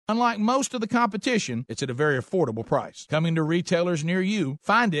Unlike most of the competition, it's at a very affordable price. Coming to retailers near you,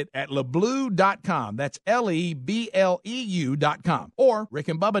 find it at lebleu.com. That's LEBLEU.com or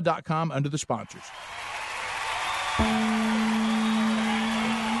rickandbubba.com under the sponsors.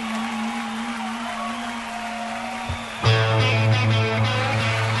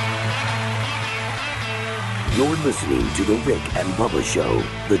 You're listening to The Rick and Bubba Show,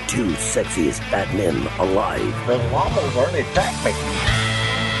 the two sexiest fat men alive. The llamas already attacked me.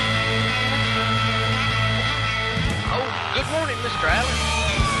 Oh, good morning, Mr. Allen.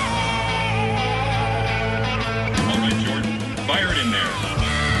 All right, Jordan, fire it in there.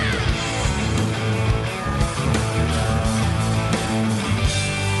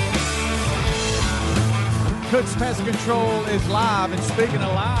 Cook's Pest Control is live, and speaking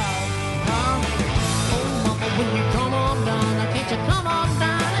of live, Will you come on down? Can't you come on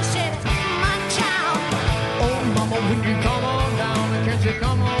down and say it's my child? oh mama, will you come on down? Can't you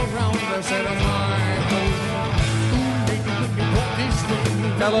come on round and say it's mine?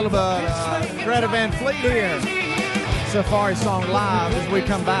 Got a little bit Greta Van Fleet here. Safari song live as we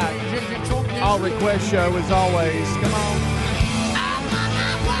come back. All request show as always. Come on. Oh,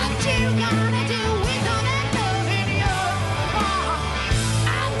 mama, what you gonna do with all that love in your heart?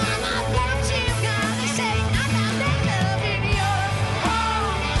 Oh, mama, what you gonna say about that love in your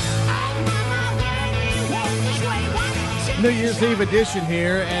heart? Oh, mama, when you walk this way, why don't you New Year's Eve edition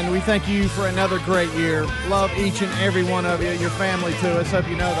here, and we thank you for another great year. Love each and every one of you, your family to us. Hope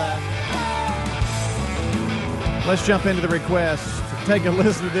you know that. Let's jump into the requests. Take a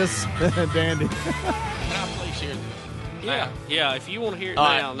listen to this, Dandy. Can I please hear this? Yeah. If you want to hear it All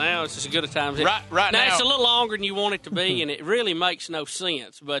now, right. now it's as good a time as it. Right now. It's a little longer than you want it to be, and it really makes no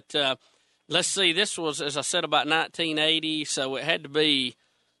sense. But let's see. This was, as I said, about 1980, so it had to be.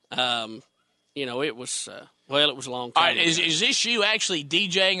 It was. It was a long time. All right, is this you actually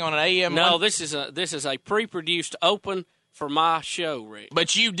DJing on an AM? No, one? this is a pre-produced open for my show, Rick.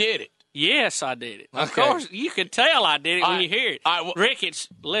 But you did it. Yes, I did it. Of Okay. course, you could tell I did it when right. you hear it. All right, well- Rick,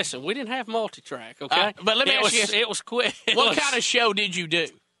 listen, we didn't have multi-track, okay? But let me ask you this. It was quick. What kind of show did you do?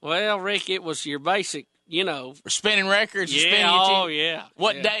 Well, Rick, it was your basic, Spinning records? Yeah, yeah.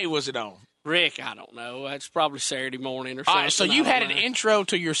 What day was it on? Rick, I don't know. It's probably Saturday morning or All something. right, so you had an intro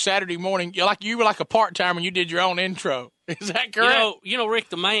to your Saturday morning. You were like a part-timer and you did your own intro. Is that correct? Rick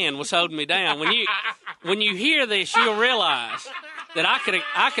the man was holding me down. When you hear this, you'll realize that I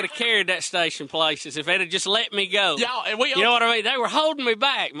could have carried that station places if they'd have just let me go. Y'all, and You know what I mean? They were holding me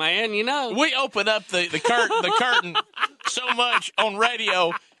back, man. We open up the curtain so much on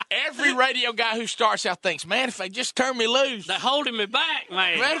radio. Every radio guy who starts out thinks, man, if they just turn me loose. They're holding me back,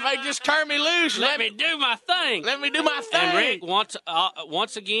 man. Man, if they just turn me loose. Let me do my thing. Let me do my thing. And Rick,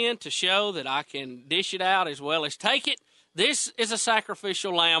 once again, to show that I can dish it out as well as take it, this is a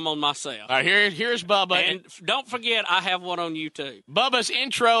sacrificial lamb on myself. All right, here's Bubba. And don't forget, I have one on you, too. Bubba's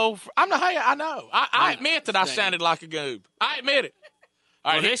intro. I know. I admit that I sounded like a goob. I admit it.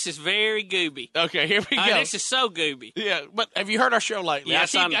 All right, this is very gooby. Okay, here we go. This is so gooby. Yeah, but have you heard our show lately?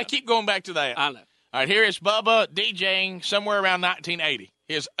 Yes, I know. I keep going back to that. I know. All right, here is Bubba DJing somewhere around 1980.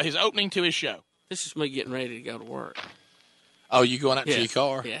 His opening to his show. This is me getting ready to go to work. Oh, you going out to your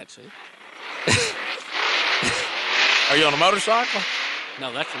car? Yeah, that's it. Are you on a motorcycle?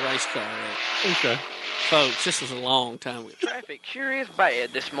 No, that's a race car, Rick. Okay. Folks, this was a long time ago. Traffic sure is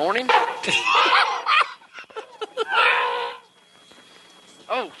bad this morning.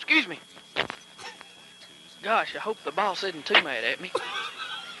 Oh, excuse me. Gosh, I hope the boss isn't too mad at me.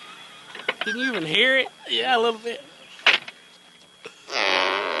 Can you even hear it? Yeah, a little bit.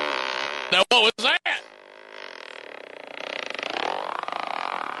 Now, what was that?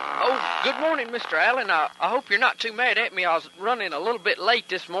 Oh, good morning, Mr. Allen. I hope you're not too mad at me. I was running a little bit late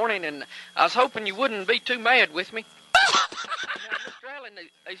this morning, and I was hoping you wouldn't be too mad with me. Now, Mr. Allen,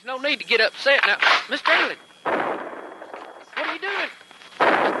 there's no need to get upset. Now, Mr. Allen, what are you doing?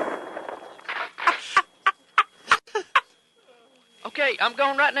 Okay, I'm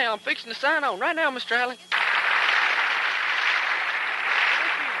going right now. I'm fixing to sign on right now, Mr. Allen.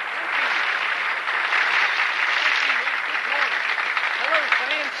 Hello,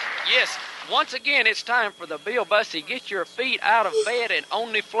 fans. Yes, once again, it's time for the Bill Bussey Get Your Feet Out of Bed and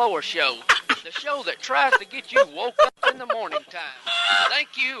On the Floor show. The show that tries to get you woke up in the morning time. Thank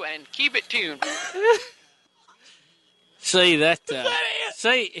you, and keep it tuned. See, if that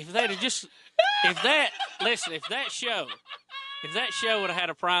show would have had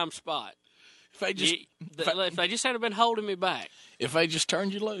a prime spot, If they just hadn't been holding me back. If they just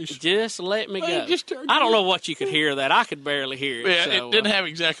turned you loose. Just let me go. Just turned you I don't loose. know what you could hear that. I could barely hear it. Yeah, so, it didn't have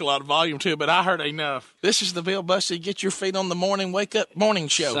exactly a lot of volume to it, but I heard enough. This is the Bill Bussey Get Your Feet on the Morning Wake Up Morning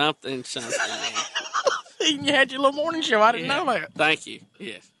Show. Something. You had your little morning show. I didn't know that. Thank you.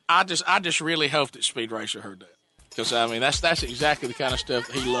 Yes. I just really hope that Speed Racer heard that. Because, I mean, that's exactly the kind of stuff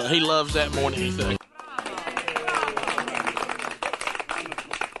that he loves. He loves that more than anything.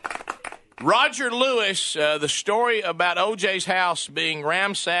 Roger Lewis, the story about O.J.'s house being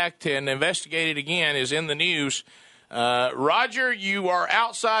ransacked and investigated again is in the news. Roger, you are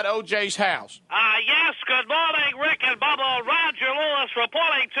outside O.J.'s house. Yes, good morning, Rick and Bubba. Roger Lewis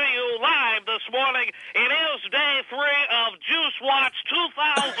reporting to you live this morning. It is day 3 of Juice Watch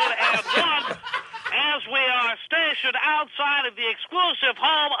 2001 as we are stationed outside of the exclusive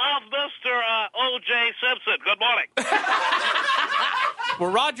home of Mr. O.J. Simpson. Good morning.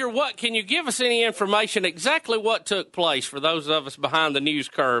 Well, Roger, can you give us any information exactly what took place for those of us behind the news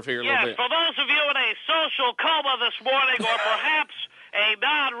curve here a little bit? For those of you in a social coma this morning, or perhaps a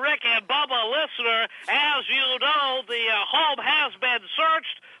non-Rick and Bubba listener, as you know, the home has been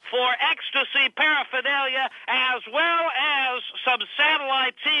searched for ecstasy paraphernalia as well as some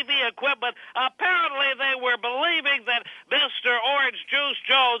satellite TV equipment. Apparently, they were believing that Mr. Orange Juice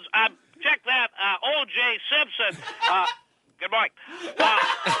Jones, check that, O.J. Simpson, good morning,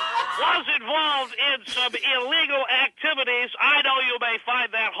 was involved in some illegal activities. I know you may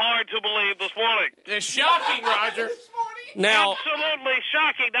find that hard to believe this morning. It's shocking, Roger. Now, absolutely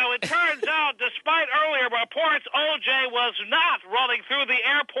shocking. Now, it turns out, despite earlier reports, O.J. was not running through the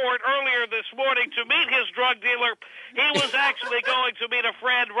airport earlier this morning to meet his drug dealer. He was actually going to meet a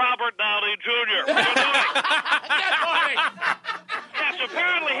friend, Robert Downey Jr. Good morning. Good morning. Yes,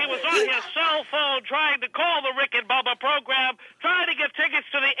 apparently he was on his cell phone trying to call the Rick and Bubba program, trying to get tickets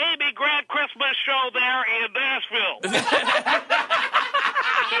to the Amy Grant Christmas show there in Nashville.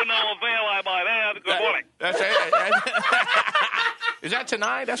 To no avail, I might add. Good morning. That's it. Is that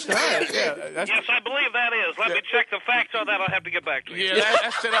tonight? That's tonight. Yeah, yes, I believe that is. Let me check the facts on that. I'll have to get back to you. Yeah,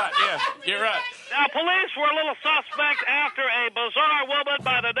 that's tonight. Yeah, you're right. Now, police were a little suspect after a bizarre woman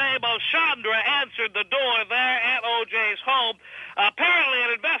by the name of Chandra answered the door there at O.J.'s home. Apparently,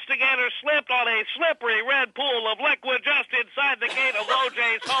 an investigator slipped on a slippery red pool of liquid just inside the gate of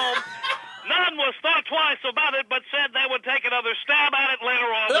O.J.'s home. None was thought twice about it, but said they would take another stab at it later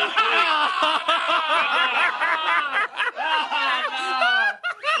on this week.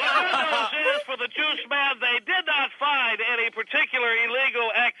 The good news is, for the Juice Man, they did not find any particular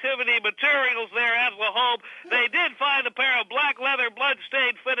illegal activity materials there at the home. They did find a pair of black leather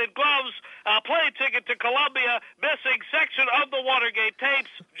blood-stained fitted gloves, a plane ticket to Columbia, missing section of the Watergate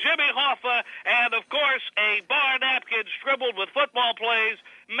tapes, Jimmy Hoffa, and, of course, a bar napkin scribbled with football plays,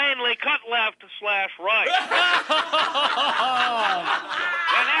 mainly cut left/right.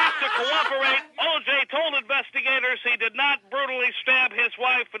 When asked to cooperate, O.J. told investigators he did not brutally stab his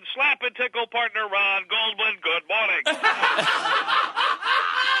wife and slap and tickle partner Ron Goldman. Good morning.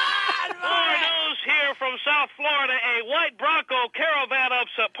 More news here from South Florida. A white Bronco caravan of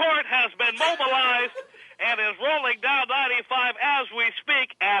support has been mobilized and is rolling down 95 as we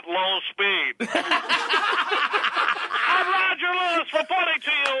speak at low speed. I'm Roger Lewis reporting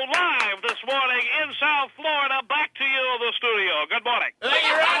to you live this morning in South Florida. Back to you in the studio. Good morning. Thank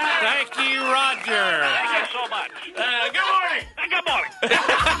you, Roger. thank you, Roger. Thank you so much. Good morning. Good morning.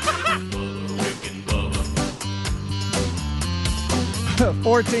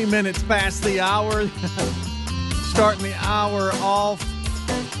 14 minutes past the hour. Starting the hour off,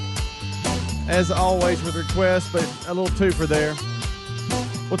 as always, with requests, but a little twofer there.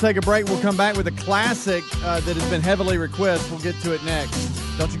 We'll take a break. We'll come back with a classic that has been heavily requested. We'll get to it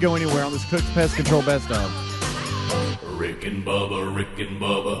next. Don't you go anywhere on this Cook's Pest Control Best of. Rick and Bubba, Rick and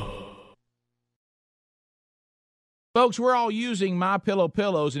Bubba. Folks, we're all using MyPillow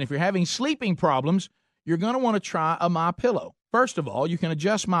pillows, and if you're having sleeping problems, you're going to want to try a MyPillow. First of all, you can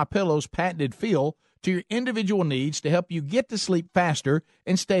adjust MyPillow's patented feel to your individual needs to help you get to sleep faster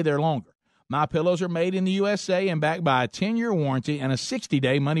and stay there longer. MyPillows are made in the USA and backed by a 10-year warranty and a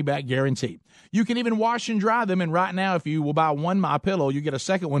 60-day money-back guarantee. You can even wash and dry them, and right now, if you will buy one MyPillow, you get a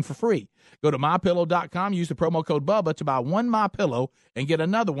second one for free. Go to MyPillow.com, use the promo code BUBBA to buy one MyPillow and get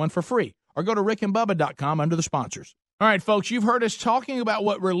another one for free. Or go to RickandBubba.com under the sponsors. All right, folks, you've heard us talking about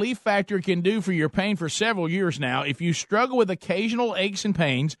what Relief Factor can do for your pain for several years now. If you struggle with occasional aches and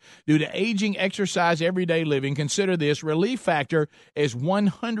pains due to aging, exercise, everyday living, consider this. Relief Factor is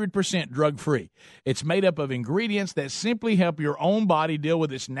 100% drug-free. It's made up of ingredients that simply help your own body deal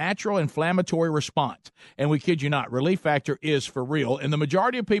with its natural inflammatory response. And we kid you not, Relief Factor is for real. And the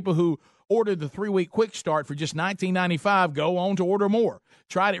majority of people who Order the 3-week quick start for just $19.95. Go on to order more.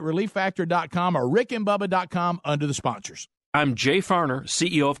 Try it at ReliefFactor.com or RickandBubba.com under the sponsors. I'm Jay Farner,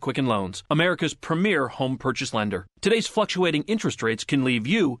 CEO of Quicken Loans, America's premier home purchase lender. Today's fluctuating interest rates can leave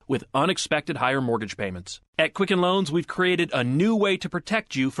you with unexpected higher mortgage payments. At Quicken Loans, we've created a new way to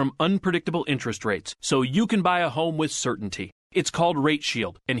protect you from unpredictable interest rates so you can buy a home with certainty. It's called Rate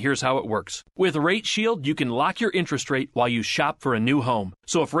Shield, and here's how it works. With Rate Shield, you can lock your interest rate while you shop for a new home.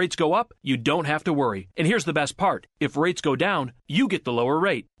 So if rates go up, you don't have to worry. And here's the best part. If rates go down, you get the lower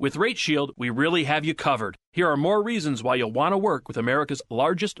rate. With Rate Shield, we really have you covered. Here are more reasons why you'll want to work with America's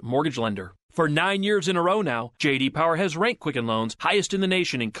largest mortgage lender. For 9 years in a row now, J.D. Power has ranked Quicken Loans highest in the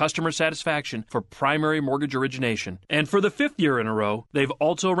nation in customer satisfaction for primary mortgage origination. And for the 5th year in a row, they've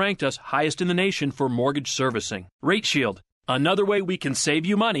also ranked us highest in the nation for mortgage servicing. Rate Shield. Another way we can save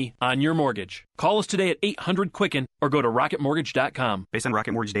you money on your mortgage. Call us today at 800-QUICKEN or go to RocketMortgage.com. Based on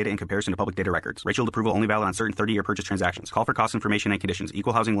Rocket Mortgage data in comparison to public data records. Rate Shield approval only valid on certain 30-year purchase transactions. Call for cost information and conditions.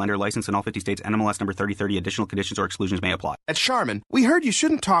 Equal housing lender licensed in all 50 states. NMLS number 3030. Additional conditions or exclusions may apply. At Charmin, we heard you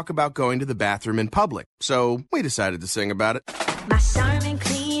shouldn't talk about going to the bathroom in public, so we decided to sing about it. My Charmin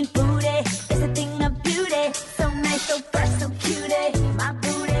clean booty is a thing of beauty. So nice, so fresh, so cutie. My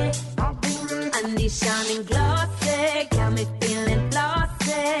booty, my booty. And these Charmin glossy got me feeling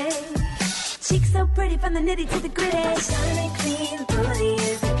flossy. Cheeks so pretty from the nitty to the gritty. My Charmin clean booty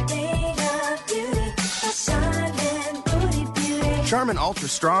is a thing of beauty. My Charmin booty beauty. Charmin Ultra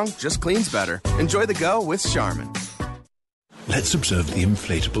Strong just cleans better. Enjoy the go with Charmin. Let's observe the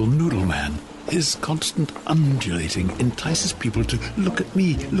inflatable noodle man. His constant undulating entices people to look at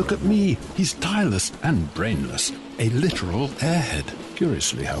me, look at me. He's tireless and brainless, a literal airhead.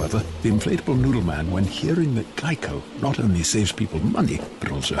 Curiously, however, the inflatable noodle man, when hearing that Geico not only saves people money,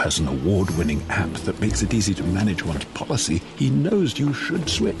 but also has an award-winning app that makes it easy to manage one's policy, he knows you should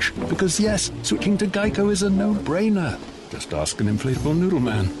switch. Because yes, switching to Geico is a no-brainer. Just ask an inflatable noodle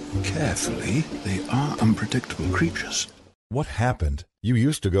man. Carefully, they are unpredictable creatures. What happened? You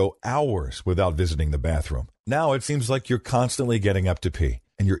used to go hours without visiting the bathroom. Now it seems like you're constantly getting up to pee,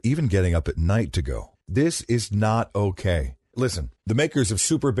 and you're even getting up at night to go. This is not okay. Listen, the makers of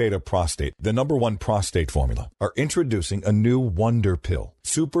Super Beta Prostate, the #1 prostate formula, are introducing a new wonder pill,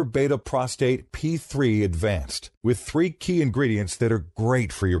 Super Beta Prostate P3 Advanced, with 3 key ingredients that are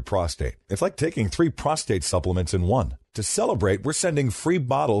great for your prostate. It's like taking 3 prostate supplements in one. To celebrate, we're sending free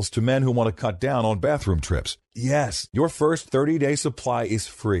bottles to men who want to cut down on bathroom trips. Yes, your first 30-day supply is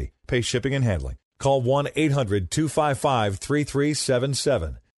free. Pay shipping and handling. Call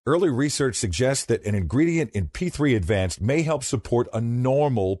 1-800-255-3377. Early research suggests that an ingredient in P3 Advanced may help support a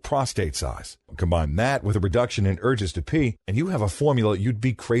normal prostate size. Combine that with a reduction in urges to pee, and you have a formula you'd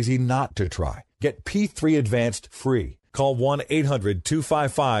be crazy not to try. Get P3 Advanced free. Call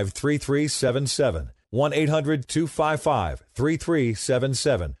 1-800-255-3377.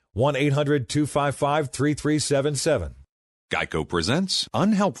 1-800-255-3377. 1-800-255-3377. Geico presents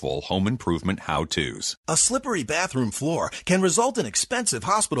Unhelpful Home Improvement How-Tos. A slippery bathroom floor can result in expensive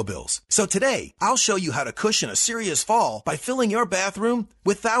hospital bills. So today, I'll show you how to cushion a serious fall by filling your bathroom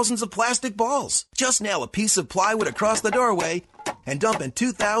with thousands of plastic balls. Just nail a piece of plywood across the doorway and dump in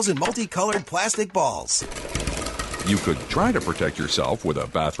 2,000 multicolored plastic balls. You could try to protect yourself with a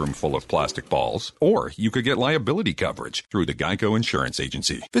bathroom full of plastic balls, or you could get liability coverage through the Geico Insurance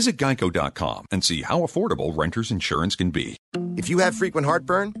Agency. Visit geico.com and see how affordable renter's insurance can be. If you have frequent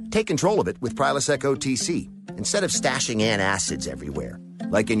heartburn, take control of it with Prilosec OTC instead of stashing antacids everywhere,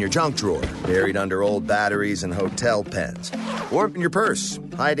 like in your junk drawer, buried under old batteries and hotel pens, or in your purse,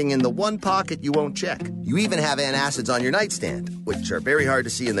 hiding in the one pocket you won't check. You even have antacids on your nightstand, which are very hard to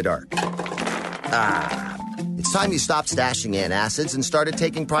see in the dark. It's time you stopped stashing antacids and started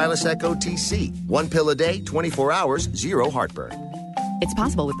taking Prilosec OTC. 1 pill a day, 24 hours, 0 heartburn. It's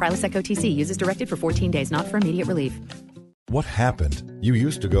possible with Prilosec OTC. Use as directed for 14 days, not for immediate relief. What happened? You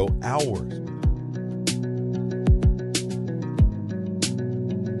used to go hours.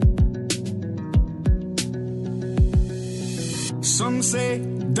 Some say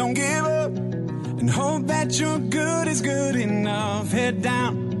don't give up and hope that your good is good enough. Head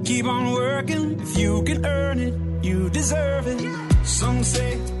down, keep on working. If you can earn it, you deserve it. Some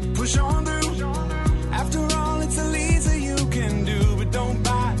say push on through. After all, it's the least that you can do. But don't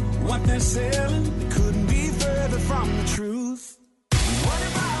buy what they're selling. It couldn't be further from the truth. What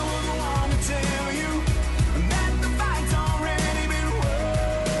if I was the one to tell you that the fight's already been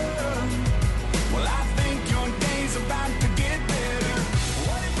won? Well, I think your day's about to get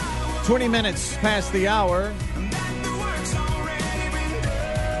better. 20 minutes past the hour.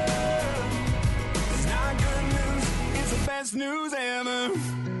 News ever.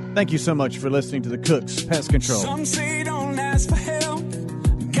 Thank you so much for listening to the Cooks Pest Control. Some say don't ask for help.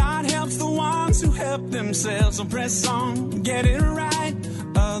 God helps the ones who help themselves. So press on, get it right.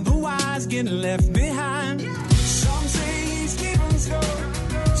 Otherwise, get left behind. Some say he's keeping score.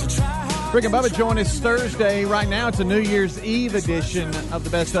 So try hard. Rick and Bubba join us Thursday. Right now, it's a New Year's Eve edition of the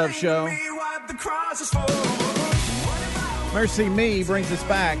Best Of Show. What the cross is for. Mercy Me brings us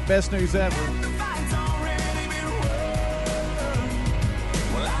back. Best news ever.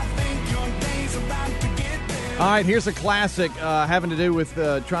 All right, here's a classic having to do with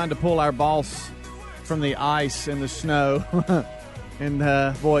trying to pull our boss from the ice and the snow. And,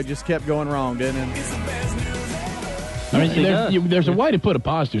 boy, it just kept going wrong, didn't it? I mean, there's a way to put a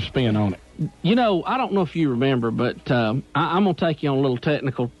positive spin on it. You know, I don't know if you remember, but I'm going to take you on a little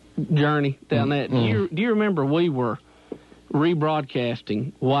technical journey down that. Do you remember we were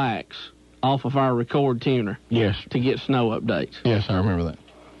rebroadcasting wax off of our record tuner? Yes. To get snow updates. Yes, I remember that.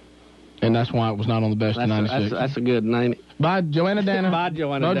 And that's why it was not on the Best of 96. That's a good name. Bye, Joanna Dana. Bye,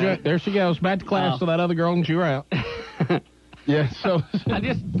 Joanna Dana. There she goes. Back to class so that other girl can chew her out. Yeah, so I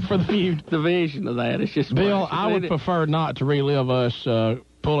just, for the vision of that, it's just... Bill, I would prefer not to relive us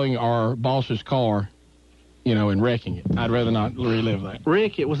pulling our boss's car, and wrecking it. I'd rather not relive that.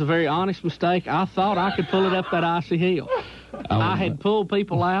 Rick, it was a very honest mistake. I thought I could pull it up that icy hill. I had pulled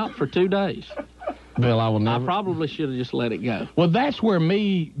people out for 2 days. Bill, I will never... I probably should have just let it go. Well, that's where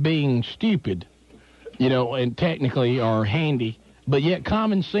me being stupid, and technically or handy, but yet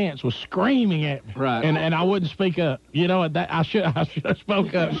common sense was screaming at me. Right. And I wouldn't speak up. I should have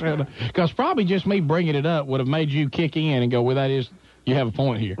spoke up. Because probably just me bringing it up would have made you kick in and go, well, you have a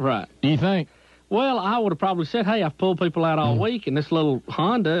point here. Right. Do you think? Well, I would have probably said, hey, I've pulled people out all week, and this little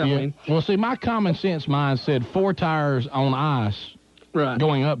Honda, I mean... Well, see, my common sense mind said 4 tires on ice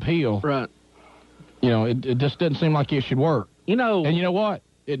going uphill. Right. It just doesn't seem like it should work. And you know what?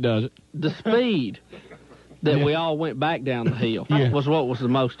 It doesn't. The speed that we all went back down the hill was what was the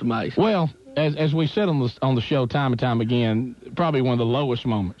most amazing. Well, as we said on the show time and time again, probably one of the lowest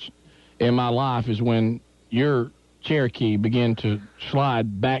moments in my life is when your Cherokee began to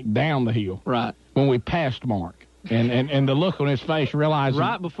slide back down the hill. Right. When we passed Mark. And the look on his face realizing...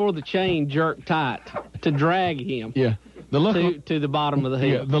 Right before the chain jerked tight to drag him. Yeah. The look to the bottom of the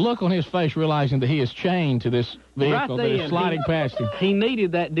hill. Yeah, the look on his face realizing that he is chained to this vehicle that is sliding past him. He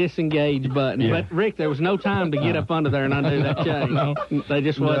needed that disengage button. Yeah. But, Rick, there was no time to get up under there and undo that chain. No. They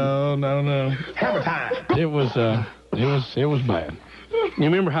just wasn't. No. Hammer time. It was bad. You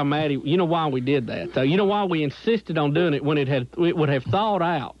remember how mad you know why we did that, though? You know why we insisted on doing it when it would have thawed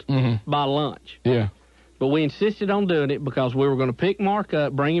out by lunch? Yeah. But we insisted on doing it because we were going to pick Mark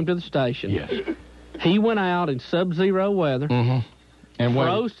up, bring him to the station. Yes. He went out in sub-zero weather, and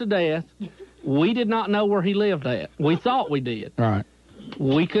froze to death. We did not know where he lived at. We thought we did. Right.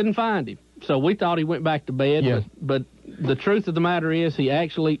 We couldn't find him, so we thought he went back to bed. Yeah. But the truth of the matter is, he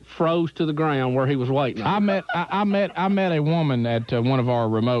actually froze to the ground where he was waiting. I met a woman at one of our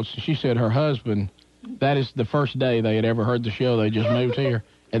remotes. She said her husband, that is the first day they had ever heard the show. They just moved here,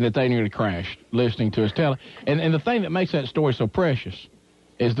 and that they nearly crashed listening to us tell it. And the thing that makes that story so precious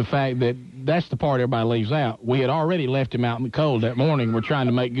is the fact that that's the part everybody leaves out. We had already left him out in the cold that morning. We're trying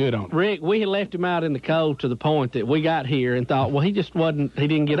to make good on it. Rick, we had left him out in the cold to the point that we got here and thought, well, he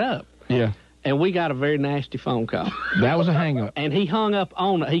didn't get up. Yeah. And we got a very nasty phone call. That was a hang-up. And he hung up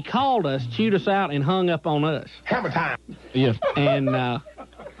on it. He called us, chewed us out, and hung up on us. Hammer time. Yeah. And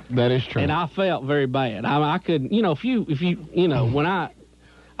that is true. And I felt very bad. I couldn't, if you, when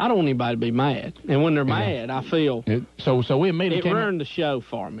I don't want anybody to be mad. And when they're mad, I feel so we immediately it ruined the show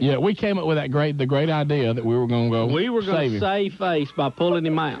for me. Yeah, we came up with the great idea that we were going to go. We were going to save face by pulling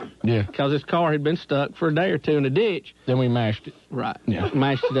him out. Yeah. Because his car had been stuck for a day or two in a ditch. Then we mashed it. Right. Yeah.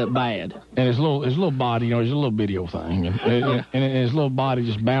 Mashed it up bad. And his little body, there's a little video thing, and his little body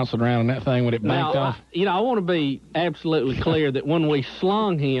just bouncing around in that thing when it banked off. I want to be absolutely clear that when we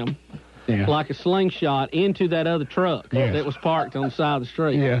slung him. Yeah. Like a slingshot into that other truck that was parked on the side of the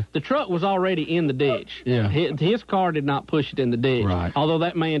street. Yeah. The truck was already in the ditch. Yeah. His car did not push it in the ditch. Right. Although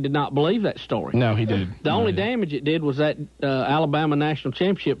that man did not believe that story. No, he didn't. The only damage it did was that Alabama National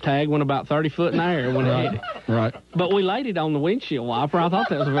Championship tag went about 30 foot in the air when it hit it. Right. But we laid it on the windshield wiper. I thought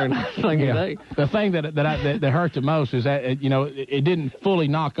that was a very nice thing to do. The thing that hurt the most is that, it didn't fully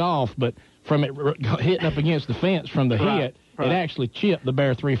knock off, but from it hitting up against the fence from the hit, it actually chipped the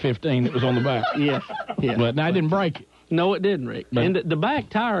Bear 315 that was on the back. Yes. But I didn't break it. No, it didn't, Rick. And the back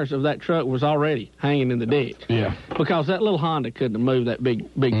tires of that truck was already hanging in the ditch. Yeah. Because that little Honda couldn't have moved that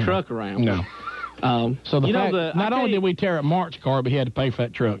big truck around. No. So not only did we tear up Mark's car, but he had to pay for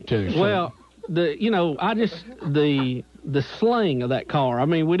that truck too. So. Well, the the sling of that car. I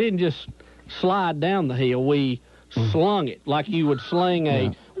mean, we didn't just slide down the hill. We slung it like you would sling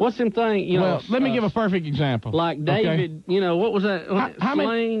a what's them thing? You know. Let me give a perfect example. Like David, okay? What was that? How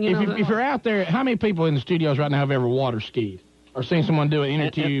many, if you're out there, how many people in the studios right now have ever water skied or seen someone do an inner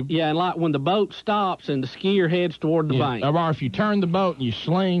tube? And like when the boat stops and the skier heads toward the bank. Or if you turn the boat and you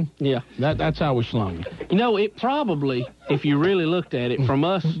sling. Yeah. That's how we slung it. It probably, if you really looked at it, from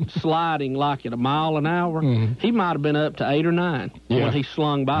us sliding like at a mile an hour, he might have been up to 8 or 9 when he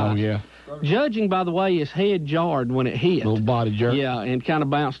slung by. Oh, yeah. Judging by the way his head jarred when it hit. Little body jerk. Yeah, and kind of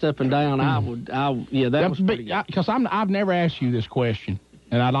bounced up and down, that was pretty good. Because I've never asked you this question,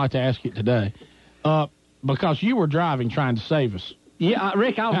 and I'd like to ask it today. Because you were driving trying to save us. Yeah,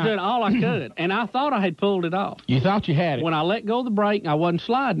 Rick, I was doing all I could, and I thought I had pulled it off. You thought you had it. When I let go of the brake, I wasn't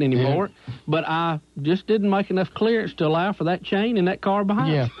sliding anymore, but I just didn't make enough clearance to allow for that chain and that car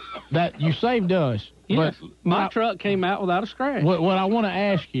behind. Yeah, that you saved us. Yes. But my truck came out without a scratch. What I want to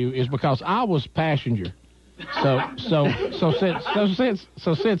ask you is because I was passenger. So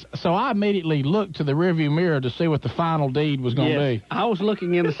I immediately looked to the rearview mirror to see what the final deed was going to be. I was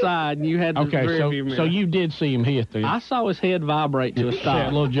looking in the side, and you had the rearview mirror. So you did see him hit there. I saw his head vibrate to a stop.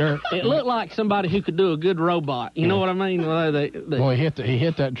 That little jerk. It looked like somebody who could do a good robot. You know what I mean? Boy, he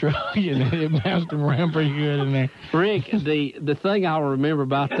hit that truck, and it bounced him around pretty good in there. Rick, the thing I'll remember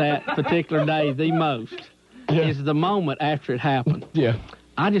about that particular day the most is the moment after it happened. Yeah.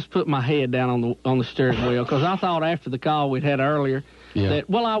 I just put my head down on the steering wheel because I thought after the call we'd had earlier that,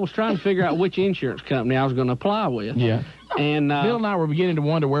 I was trying to figure out which insurance company I was going to apply with. Yeah. And Bill and I were beginning to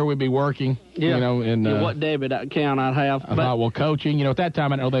wonder where we'd be working. Yeah. And what debit account I'd have. I thought, coaching. At that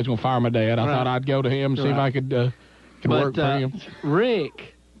time I didn't know they was going to fire my dad. I thought I'd go to him and see if I could work for him.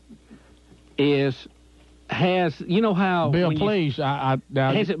 Rick has how Bill, please.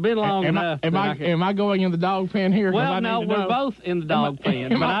 Has it been long enough? Am I going in the dog pen here? Well, no, we're both in the dog pen.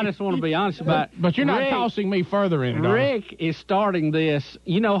 But I just want to be honest about it. But you're not tossing me further in it. Rick is starting this.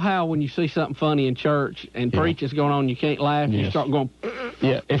 You know how when you see something funny in church and preaching's going on, you can't laugh. You start going.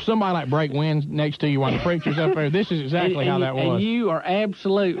 Yeah. If somebody like Break wins next to you while the preacher's up there, this is exactly how that was. And you are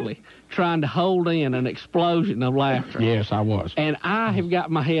absolutely trying to hold in an explosion of laughter. Yes, I was. And I have got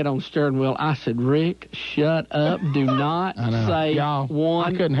my head on the steering wheel. I said, Rick, shut up. Do not say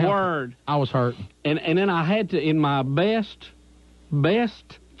one word. I was hurting. And then I had to, in my best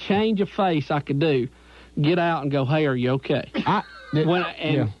change of face I could do, get out and go, hey, are you okay?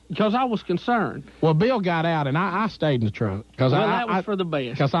 Because I was concerned. Well, Bill got out, and I stayed in the truck. That was for the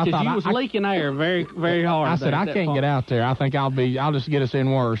best. Because I thought you was leaking air very, very hard. I said, I can't get out there. I think I'll just get us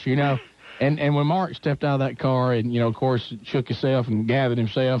in worse, And when Mark stepped out of that car and, of course, shook himself and gathered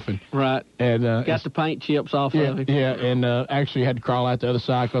himself. And got the paint chips off of him. Yeah, and actually had to crawl out the other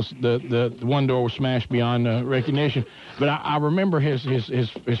side because the one door was smashed beyond recognition. But I remember his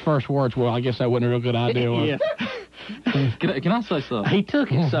first words, well, I guess that wasn't a real good idea. Yeah. Can I say something? He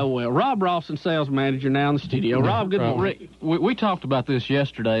took it so well. Rob Rawson, sales manager, now in the studio. Rob, good morning. Rick, we talked about this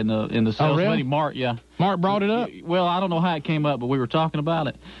yesterday in the sales meeting. Mark brought it up? Well, I don't know how it came up, but we were talking about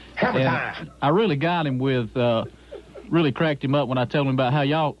it. I really got him with, really cracked him up when I told him about how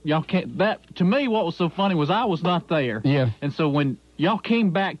y'all can't, that, to me, what was so funny was I was not there. Yeah. And so when y'all came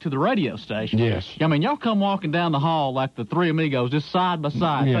back to the radio station. Yes. I mean, y'all come walking down the hall like the three amigos, just side by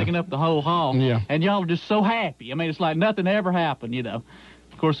side, taking up the whole hall. Yeah. And y'all were just so happy. I mean, it's like nothing ever happened, Of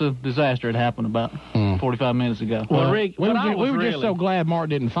course, a disaster had happened about 45 minutes ago. Well, Rick, we were just so glad Mark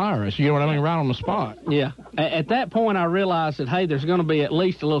didn't fire us. You know what I mean? Right on the spot. Yeah. At that point, I realized that, hey, there's going to be at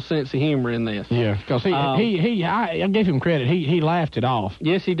least a little sense of humor in this. Yeah, because I gave him credit. He laughed it off.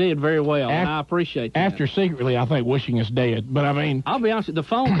 Yes, he did very well, and I appreciate that. After secretly, I think, wishing us dead. But, I mean... I'll be honest with you, the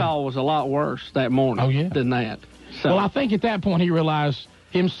phone call was a lot worse that morning than that. So, well, I think at that point he realized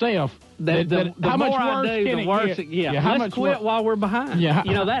himself... The how more much I worse do, can the it worse get? Yeah, let's quit while we're behind. Yeah.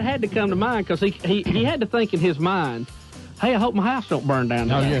 That had to come to mind because he had to think in his mind, hey, I hope my house don't burn down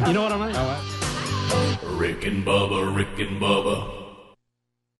today. Yeah. You know what I mean? Rick and Bubba.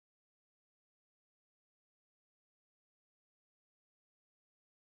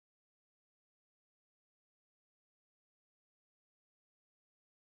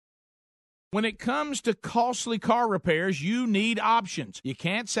 When it comes to costly car repairs, you need options. You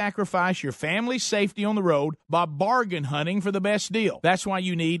can't sacrifice your family's safety on the road by bargain hunting for the best deal. That's why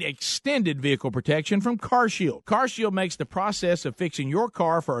you need extended vehicle protection from CarShield. CarShield makes the process of fixing your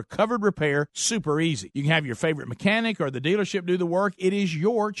car for a covered repair super easy. You can have your favorite mechanic or the dealership do the work. It is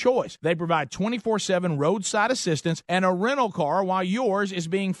your choice. They provide 24/7 roadside assistance and a rental car while yours is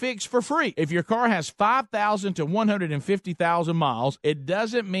being fixed for free. If your car has 5,000 to 150,000 miles, it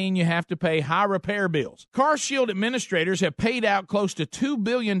doesn't mean you have to pay pay high repair bills. CarShield administrators have paid out close to $2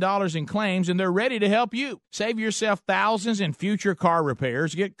 billion in claims, and they're ready to help you. Save yourself thousands in future car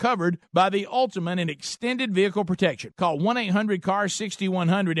repairs. Get covered by the ultimate in extended vehicle protection. Call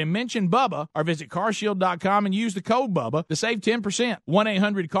 1-800-CAR-6100 and mention Bubba, or visit carshield.com and use the code Bubba to save 10%.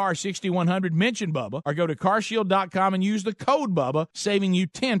 1-800-CAR-6100, mention Bubba, or go to carshield.com and use the code Bubba, saving you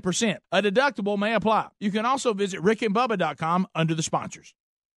 10%. A deductible may apply. You can also visit rickandbubba.com under the sponsors.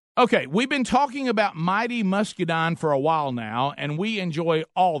 Okay, we've been talking about Mighty Muscadine for a while now, and we enjoy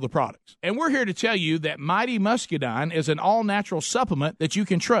all the products. And we're here to tell you that Mighty Muscadine is an all-natural supplement that you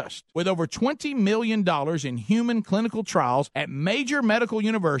can trust. With over $20 million in human clinical trials at major medical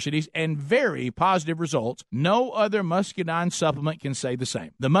universities and very positive results, no other muscadine supplement can say the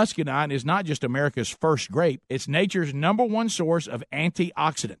same. The muscadine is not just America's first grape, it's nature's #1 source of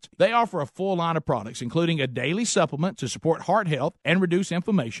antioxidants. They offer a full line of products, including a daily supplement to support heart health and reduce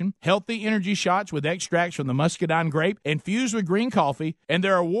inflammation, healthy energy shots with extracts from the muscadine grape infused with green coffee, and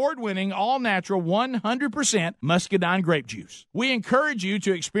their award-winning all-natural 100% muscadine grape juice. We encourage you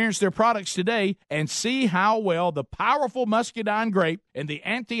to experience their products today and see how well the powerful muscadine grape and the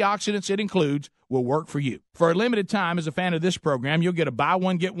antioxidants it includes will work for you. For a limited time, as a fan of this program, you'll get a buy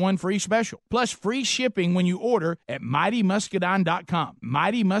one, get one free special, plus free shipping when you order at mightymuscadine.com.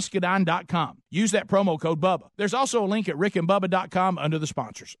 mightymuscadine.com. Use that promo code Bubba. There's also a link at rickandbubba.com under the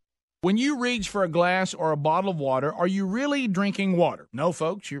sponsors. When you reach for a glass or a bottle of water, are you really drinking water? No,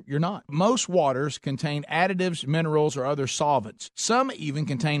 folks, you're not. Most waters contain additives, minerals, or other solvents. Some even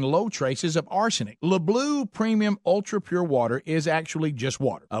contain low traces of arsenic. LeBlue Premium Ultra Pure Water is actually just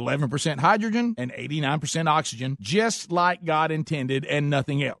water. 11% hydrogen and 89% oxygen, just like God intended and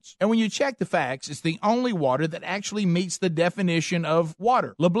nothing else. And when you check the facts, it's the only water that actually meets the definition of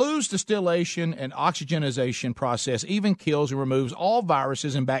water. LeBlue's distillation and oxygenization process even kills and removes all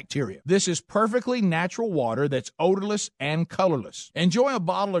viruses and bacteria. This is perfectly natural water that's odorless and colorless. Enjoy a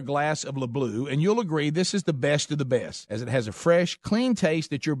bottle or glass of LeBlue, and you'll agree this is the best of the best, as it has a fresh, clean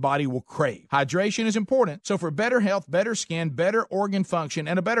taste that your body will crave. Hydration is important, so for better health, better skin, better organ function,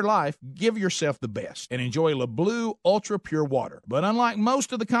 and a better life, give yourself the best and enjoy LeBlue Ultra Pure Water. But unlike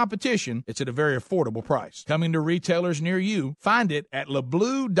most of the competition, it's at a very affordable price. Coming to retailers near you, find it at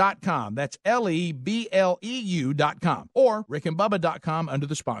leblue.com. That's LEBLEU.com or rickandbubba.com under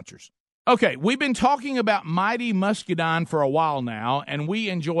the sponsors. Okay, we've been talking about Mighty Muscadine for a while now, and we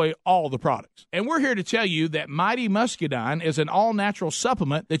enjoy all the products. And we're here to tell you that Mighty Muscadine is an all-natural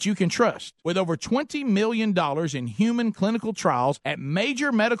supplement that you can trust. With over $20 million in human clinical trials at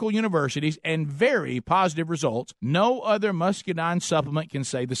major medical universities and very positive results, no other muscadine supplement can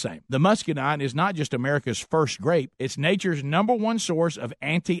say the same. The muscadine is not just America's first grape, it's nature's #1 source of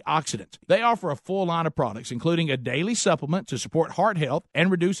antioxidants. They offer a full line of products, including a daily supplement to support heart health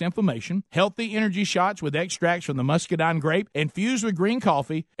and reduce inflammation, healthy energy shots with extracts from the muscadine grape infused with green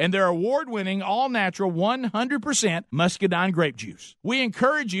coffee, and their award-winning all-natural 100% muscadine grape juice. We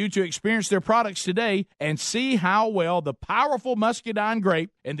encourage you to experience their products today and see how well the powerful muscadine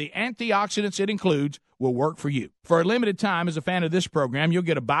grape and the antioxidants it includes will work for you. For a limited time, as a fan of this program, you'll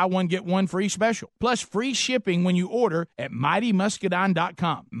get a buy one, get one free special, plus free shipping when you order at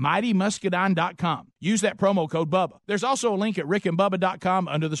mightymuscadine.com. mightymuscadine.com. Use that promo code Bubba. There's also a link at rickandbubba.com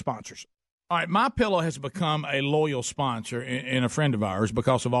under the sponsors. All right, MyPillow has become a loyal sponsor and a friend of ours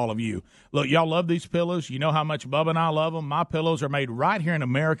because of all of you. Look, y'all love these pillows. You know how much Bubba and I love them. MyPillows are made right here in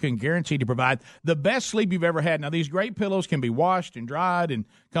America and guaranteed to provide the best sleep you've ever had. Now, these great pillows can be washed and dried and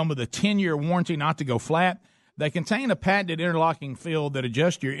come with a 10-year warranty not to go flat. They contain a patented interlocking field that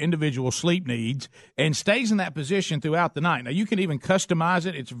adjusts your individual sleep needs and stays in that position throughout the night. Now, you can even customize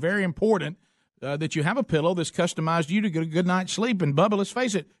it. It's very important that you have a pillow that's customized you to get a good night's sleep. And, Bubba, let's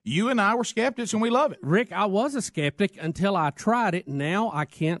face it, you and I were skeptics, and we love it. Rick, I was a skeptic until I tried it. Now I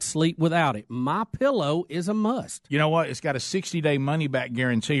can't sleep without it. MyPillow is a must. You know what? It's got a 60-day money-back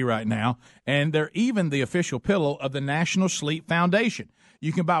guarantee right now, and they're even the official pillow of the National Sleep Foundation.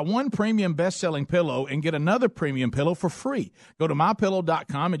 You can buy one premium best-selling pillow and get another premium pillow for free. Go to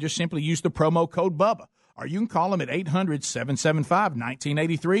MyPillow.com and just simply use the promo code Bubba. Or you can call them at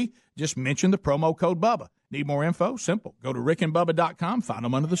 800-775-1983. Just mention the promo code Bubba. Need more info? Simple. Go to rickandbubba.com. Find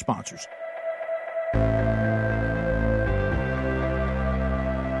them under the sponsors.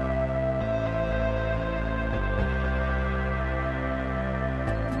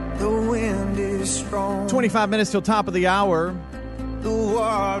 The wind is strong. 25 minutes till top of the hour. The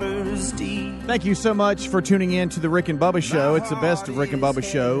water's deep. Thank you so much for tuning in to the Rick and Bubba Show. It's the best of Rick and Bubba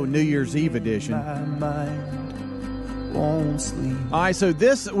Show, New Year's Eve edition. won't sleep. All right, so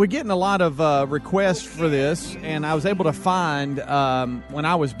we're getting a lot of requests for this, and I was able to find when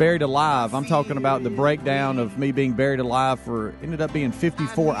I was buried alive. I'm talking about the breakdown of me being buried alive ended up being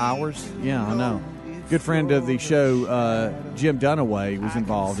 54 hours. Yeah, I know. Good friend of the show, Jim Dunaway, was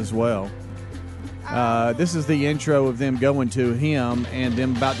involved as well. This is the intro of them going to him and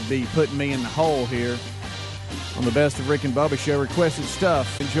them about to be putting me in the hole here on the Best of Rick and Bubba show. Requested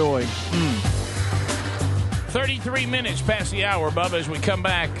stuff. Enjoy. 33 minutes past the hour, Bubba, as we come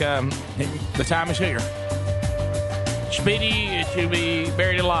back. The time is here. Speedy to be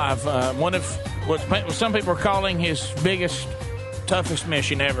buried alive. One of what some people are calling his biggest, toughest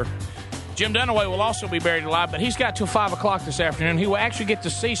mission ever. Jim Dunaway will also be buried alive, but he's got till 5 o'clock this afternoon. He will actually get to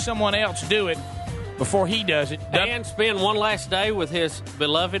see someone else do it before he does it. And spend one last day with his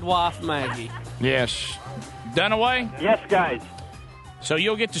beloved wife, Maggie. Yes. Dunaway? Yes, guys. So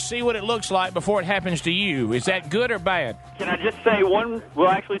you'll get to see what it looks like before it happens to you. Is that good or bad? Can I just say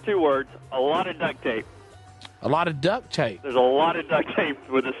actually 2 words, a lot of duct tape. A lot of duct tape? There's a lot of duct tape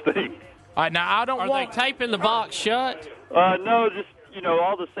with this thing. All right, now I don't Are they taping the box shut? No, just,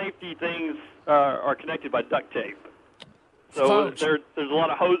 all the safety things are connected by duct tape. So there's a lot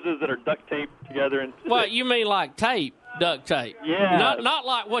of hoses that are duct taped together. And Well, you mean like tape, duct tape? Yeah. Not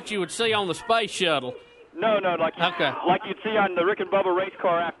like what you would see on the space shuttle. No, like you'd see on the Rick and Bubba race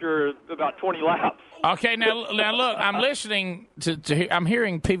car after about 20 laps. Okay, now look, I'm listening to I'm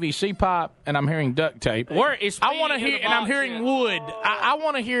hearing PVC pipe and I'm hearing duct tape. Where is I want to hear, and I'm hearing wood. I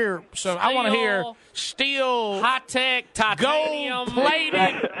want to hear I want to hear steel, high tech, titanium, gold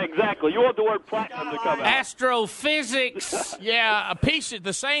plated. Exactly. You want the word platinum to come out. Astrophysics. Yeah, a piece of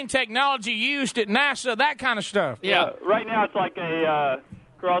the same technology used at NASA, that kind of stuff. Yeah. Right now it's like a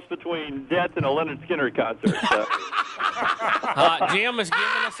cross between Death and a Leonard Skinner concert. So. Jim is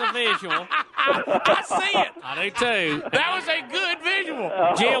giving us a visual. I see it. I do too. That was a good visual.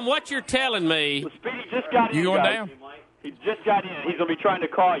 Jim, what you're telling me? Speedy just got in. You going guys. down? He just got in. He's going to be trying to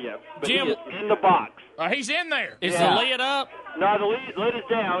call you. But Jim, he is in the box. He's in there. Is the lid up? No, the lid is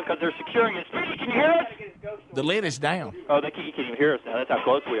down because they're securing it. Speedy, can you hear us? The lid is down. Oh, you can't even hear us now. That's how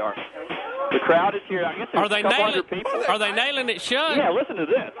close we are. The crowd is here. I guess there's a couple hundred people. Are they nailing it shut? Yeah, listen to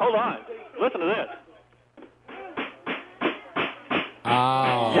this. Hold on. Listen to this.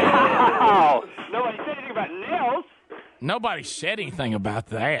 Oh. Wow. Nobody said anything about nails. Nobody said anything about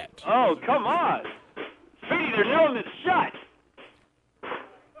that. Oh, come on. Speedy, they're nailing it shut.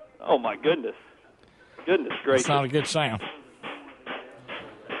 Oh, my goodness. Goodness gracious. That's not a good sound.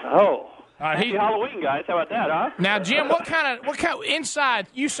 Oh. Happy Halloween, guys. How about that, huh? Now, Jim, what kind of inside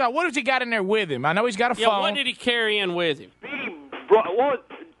you saw? What has he got in there with him? I know he's got a phone. Yeah, what did he carry in with him? Speedy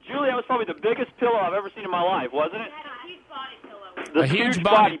Julie, that was probably the biggest pillow I've ever seen in my life, wasn't it? The huge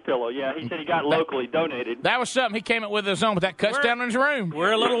body pillow. Yeah, he said he got locally donated. That was something he came up with his own, but that cuts down in his room.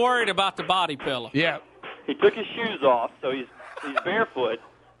 We're a little worried about the body pillow. Yeah. He took his shoes off, so he's barefoot.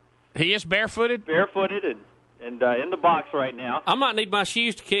 He is barefooted? Barefooted and in the box right now. I might need my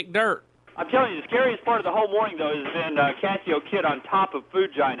shoes to kick dirt. I'm telling you, the scariest part of the whole morning, though, has been Cassio Kid on top of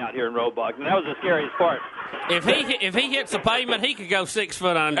Food Giant out here in Roebuck, and that was the scariest part. If he hits the pavement, he could go 6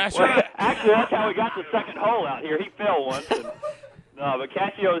 foot under. That's right. Actually, that's how we got the second hole out here. He fell once. But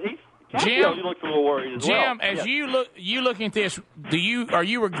Cassio, he looks a little worried as well. Jim, as you looking at this, are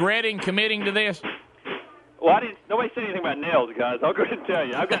you regretting committing to this? Well, nobody said anything about nails, guys. I'll go ahead and tell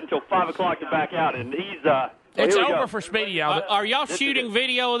you. I've got until 5 o'clock to back out, and he's. It's over for Speedy, y'all. Are y'all shooting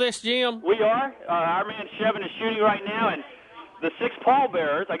video of this, Jim? We are. Our man Shevin is shooting right now, and the 6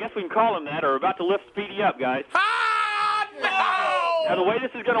 pallbearers, I guess we can call them that, are about to lift Speedy up, guys. Ah, no! Now, the way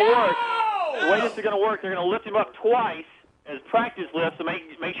this is going to work, they're going to lift him up twice as practice lifts to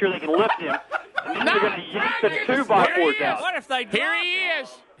make sure they can lift him, and then they're going to yank the 2x4s out. What if they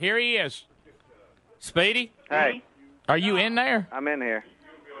Here he is. Speedy? Hey. Are you in there? I'm in here.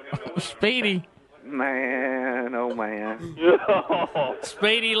 Speedy. Man, oh man.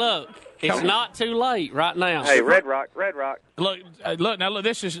 Speedy, look. It's not too late right now. Hey, Red Rock. Look,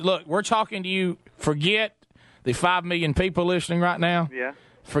 we're talking to you. Forget the 5 million people listening right now. Yeah.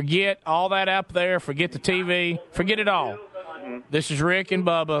 Forget all that up there. Forget the TV. Forget it all. Mm-hmm. This is Rick and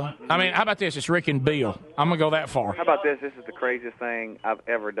Bubba. I mean, how about this? It's Rick and Bill. I'm going to go that far. How about this? This is the craziest thing I've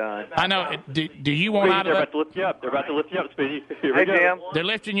ever done. I know. Do you want out of that? They're about to lift you up, Speedy. Hey, Jim. They're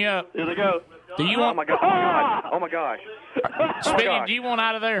lifting you up. Here they go. Do you want? Oh my gosh. Speedy, do you want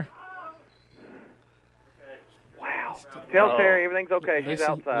out of there? Wow. Tell Terry everything's okay. She's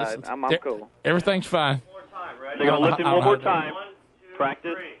outside. I'm cool. Everything's fine. They're going to lift him one more time.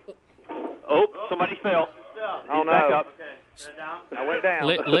 Practice. Oh, somebody fell. Oh, He's back no. up. I went down.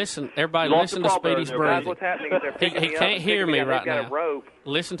 Listen, everybody, Lost listen the to pallbearer Speedy's there, guys. breathing. What's happening is they're He picking me up can't and hear picking me up. right They've got now. a rope.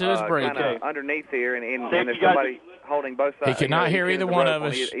 Listen to his breathing. Kinda underneath here, and Thank there's you, guys. somebody holding both sides. He cannot hear either the one rope of on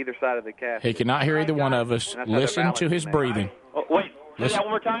us. Either side of the casket. He cannot hear either one of us. And that's how they're Listen to his balancing me. breathing. Oh, wait, say Listen. that one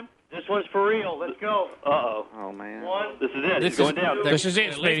more time. This one's for real. Let's go. Uh-oh. Oh, man. This is it. This He's going down. This is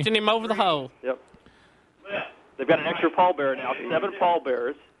it, Speedy. Lifting him over the hole. Yep. They've got an extra pallbearer now. 7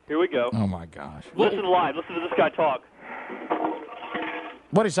 pallbearers. Here we go. Oh, my gosh. Listen live. Listen to this guy talk.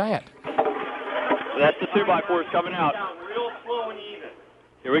 What is that? That's the 2x4s coming out. Real slow and even.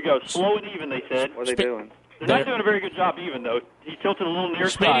 Here we go. Slow and even, they said. What are they doing? They're not doing a very good job even, though. He tilted a little near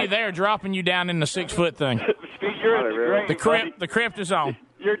Speedy, side. they're dropping you down in the 6-foot thing. Speedy, you're in the grave, The crypt is on. buddy.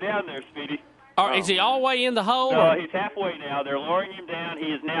 You're down there, Speedy. Is he all the way in the hole? No, he's halfway now. They're lowering him down. He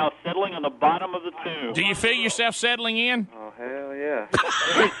is now settling on the bottom of the tomb. Do you feel yourself settling in? Oh, hell yeah.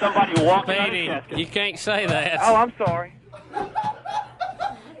 There's somebody walking out of the Speedy, casket. you can't say that. Oh, I'm sorry.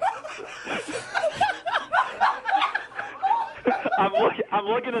 I'm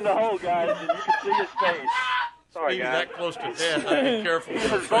looking in the hole, guys, and you can see his face. Sorry, Speedy's guys. that close to death. Be careful. He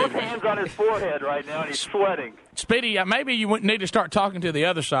has both hands on his forehead right now, and he's sweating. Speedy, maybe you need to start talking to the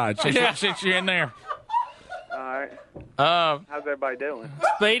other side since you're in there. All right. How's everybody doing?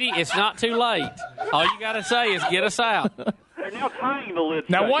 Speedy, it's not too late. All you got to say is get us out. They're now tying the lids.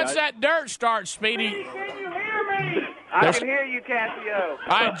 Now, shut, once guys. that dirt starts, Speedy. Can you hear me? I There's- can hear you, Cassio.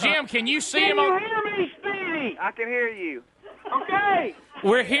 All right, Jim, can you see him? Can you hear me, Speedy? I can hear you. Okay.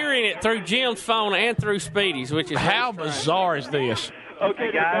 We're hearing it through Jim's phone and through Speedy's, which is How bizarre is this? Okay,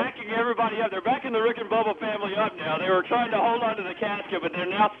 they're backing everybody up. They're backing the Rick and Bubba family up now. They were trying to hold on to the casket, but they're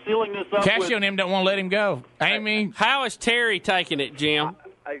now sealing this up. Cassie and him don't want to let him go. Amy, how is Terry taking it, Jim?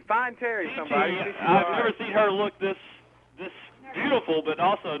 Hey, find Terry, somebody. I've never seen her look this beautiful, but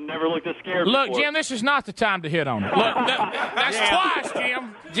also never looked this scared look, before. Jim, this is not the time to hit on her. Look, that's twice,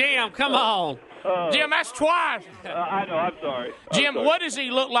 Jim. Jim, come on. Jim, that's twice. I know, I'm sorry. Jim, what does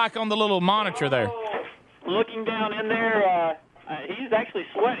he look like on the little monitor there? Looking down in there, he's actually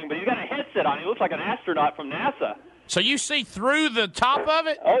sweating, but he's got a headset on. He looks like an astronaut from NASA. So you see through the top of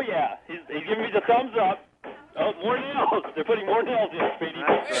it? Oh, yeah. He's giving me the thumbs up. Oh, more nails. They're putting more nails in, Speedy.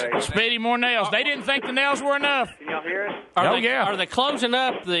 Speedy, more nails. They didn't think the nails were enough. Can y'all hear us? Are they closing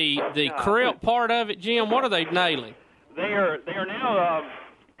up the crypt part of it, Jim? What are they nailing? They are now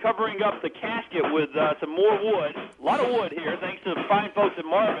covering up the casket with some more wood. A lot of wood here, thanks to the fine folks at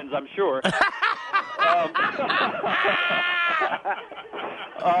Marvin's, I'm sure.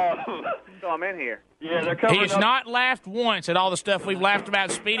 So I'm in here. Yeah, they're covering He has up. not laughed once at all the stuff we've laughed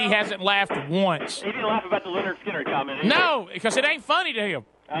about. Speedy hasn't laughed once. He didn't laugh about the Leonard Skinner comment either. No, because it ain't funny to him.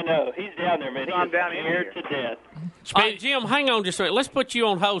 I know. He's down there, man. I'm He's down in scared here. to death. Jim, hang on just a minute. Let's put you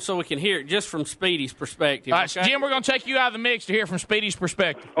on hold so we can hear it just from Speedy's perspective. All right, Jim, we're going to take you out of the mix to hear from Speedy's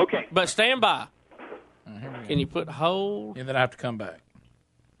perspective. Okay. But stand by. Can you put hold? And then I have to come back.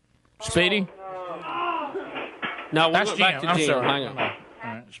 Speedy? No, we'll That's look Jim. back to I'm Jim. sorry. Hang on. All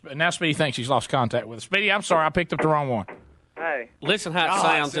right. Now Speedy thinks he's lost contact with us. Speedy, I'm sorry. I picked up the wrong one. Hey. Listen how it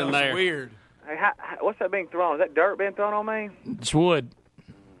sounds in there. Weird. Hey, what's that being thrown? Is that dirt being thrown on me? It's wood.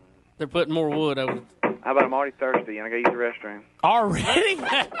 They're putting more wood over it. How about I'm already thirsty and I gotta use the restroom? Already?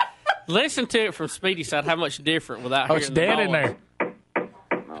 Listen to it from Speedy's side, how much different without Oh, hearing it's the dead in noise. there.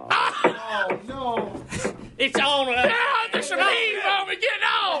 Oh, no. It's on. There's some heave on me. Get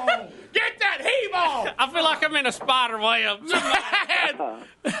on. Get that heave on. I feel like I'm in a spider web.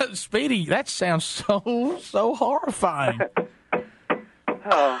 Speedy, that sounds so horrifying.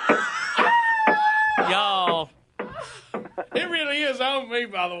 Y'all. It really is on me,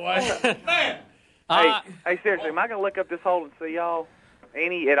 by the way. Man. Hey, seriously, am I gonna look up this hole and see y'all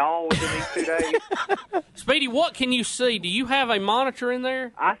any at all within these 2 days? Speedy, what can you see? Do you have a monitor in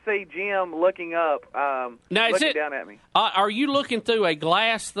there? I see Jim looking up, Now, is looking it- down at me. Are you looking through a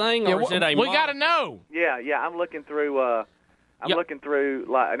glass thing, or is it a we got to know. Yeah, I'm looking through. I'm looking through.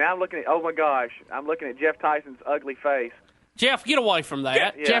 Like now, I'm looking at. Oh my gosh, I'm looking at Jeff Tyson's ugly face. Jeff, get away from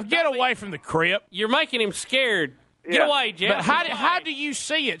that. Jeff, get away from the crypt. You're making him scared. Get Yeah. away, Jeff. But how do you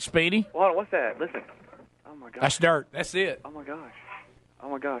see it, Speedy? Hold on, what's that? Listen. Oh my gosh. That's dirt. That's it. Oh my gosh. Oh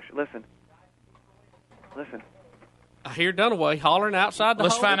my gosh. Listen. I hear Dunaway hollering outside the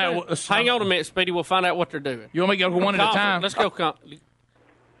Let's hole. find out what- Hang on a minute, Speedy. We'll find out what they're doing. You want me to go one at a time? Let's go.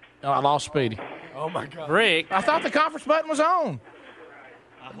 Oh, I lost Speedy. Oh, my God. Rick. I thought the conference button was on.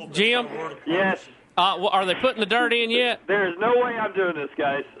 Jim? Yes. Are they putting the dirt in yet? There is no way I'm doing this,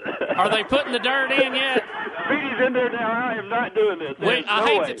 guys. Are they putting the dirt in yet? Speedy's in there now. I am not doing this. There's I no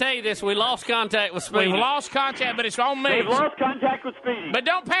hate way. to tell you this. We lost contact with Speedy. We've lost contact, but it's on me. They've lost contact with Speedy. But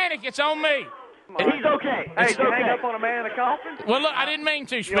don't panic. It's on me. He's okay. Hey, He's you hang okay. up on a man in a coffin? Well, look, I didn't mean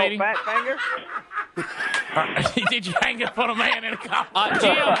to, You old Speedy. fat finger? Did you hang up on a man in a coffin?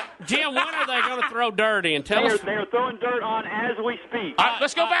 Jim, when are they going to throw dirt in? Tell us. They're throwing dirt on as we speak. All right,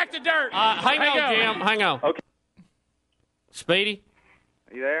 let's go back to dirt. Hang on, Jim. Hang on. Okay. Speedy,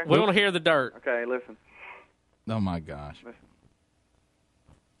 Are you there? we want to hear the dirt. Okay, listen. Oh, my gosh.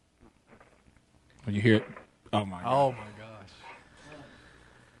 Will you hear it? Oh, my gosh. Oh, my gosh.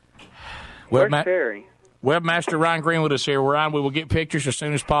 Where's Terry? Webmaster Ryan Greenwood is here. Ryan, we will get pictures as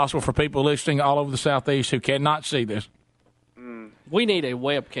soon as possible for people listening all over the Southeast who cannot see this. We need a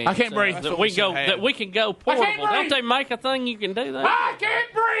webcam. I can't breathe. That we go. That we can go portable. Don't they make a thing you can do that? I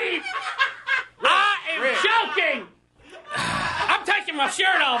can't breathe. I am joking. I'm taking my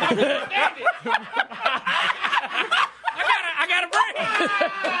shirt off. I gotta breathe.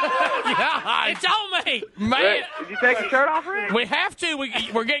 It's on me, Man. Did you take your shirt off already? We have to. We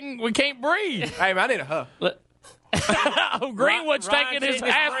can't breathe. Hey, man, I need a hug. Oh, Greenwood's taking his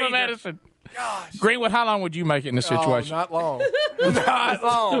asthma medicine. Greenwood, how long would you make it in this situation? Oh, not long. Not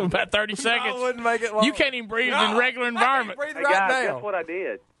long. About 30 seconds. I wouldn't make it long. You can't even breathe in regular environment. Breathe Hey, right guys, now. guess what I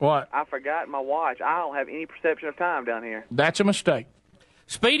did? What? I forgot my watch. I don't have any perception of time down here. That's a mistake.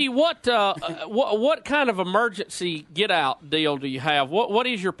 Speedy. What kind of emergency get out deal do you have? What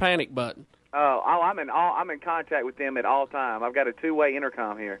is your panic button? I'm in contact with them at all time. I've got a two-way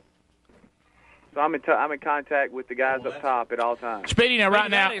intercom here. So I'm in contact with the guys up top at all times. Speedy, now, right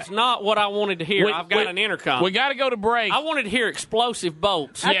now. That is not what I wanted to hear. I've got an intercom. We got to go to break. I wanted to hear explosive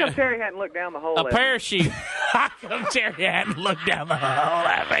bolts. How come Terry hadn't looked down the hole? A parachute. How come Terry hadn't looked down the hole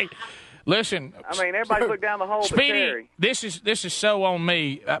at me? Listen. I mean, everybody's looked down the hole but Speedy, Terry. this is so on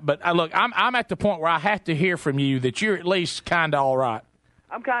me. But look, I'm at the point where I have to hear from you that you're at least kind of all right.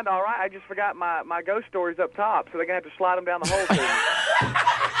 I'm kind of all right. I just forgot my ghost stories up top, so they're going to have to slide them down the hole to me.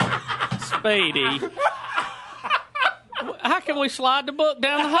 Speedy. How can we slide the book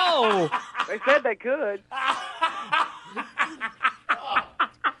down the hole? They said they could.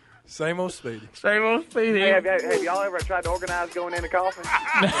 Same old Speedy. Same old Speedy. Hey, have y'all ever tried to organize going in a coffin?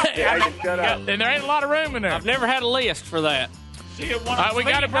 Yeah, just shut up. And there ain't a lot of room in there. I've never had a list for that. All right, we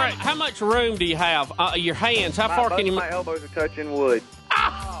got a break. How much room do you have? Your hands, how far can you... My elbows are touching wood.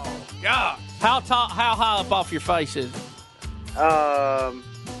 Oh, God. How high up off your face is it?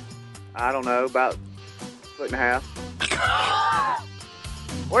 I don't know, about 1.5 feet.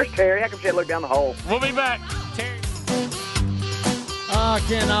 Where's Terry? How come she had to look down the hole? We'll be back. Terry. I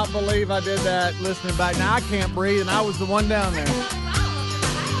cannot believe I did that listening back. Now, I can't breathe, and I was the one down there.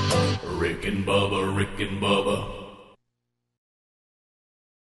 Rick and Bubba, Rick and Bubba.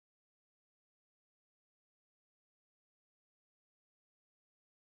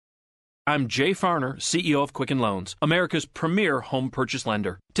 I'm Jay Farner, CEO of Quicken Loans, America's premier home purchase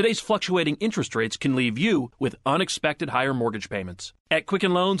lender. Today's fluctuating interest rates can leave you with unexpected higher mortgage payments. At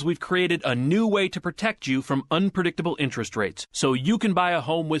Quicken Loans, we've created a new way to protect you from unpredictable interest rates so you can buy a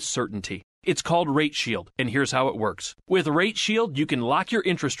home with certainty. It's called Rate Shield, and here's how it works. With Rate Shield, you can lock your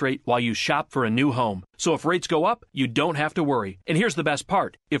interest rate while you shop for a new home. So if rates go up, you don't have to worry. And here's the best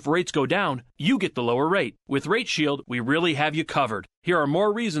part. If rates go down, you get the lower rate. With Rate Shield, we really have you covered. Here are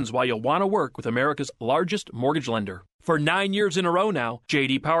more reasons why you'll want to work with America's largest mortgage lender. For 9 years in a row now,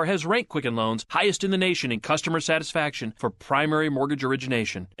 J.D. Power has ranked Quicken Loans highest in the nation in customer satisfaction for primary mortgage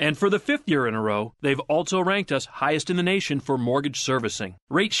origination. And for the 5th year in a row, they've also ranked us highest in the nation for mortgage servicing.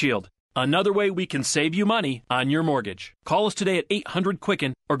 Rate Shield. Another way we can save you money on your mortgage. Call us today at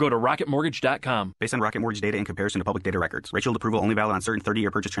 800-QUICKEN or go to rocketmortgage.com. Based on Rocket Mortgage data in comparison to public data records. Rate Shield approval only valid on certain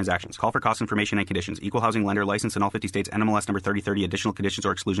 30-year purchase transactions. Call for cost information and conditions. Equal housing lender license in all 50 states. NMLS number 3030. Additional conditions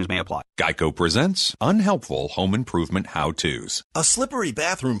or exclusions may apply. Geico presents Unhelpful Home Improvement How-Tos. A slippery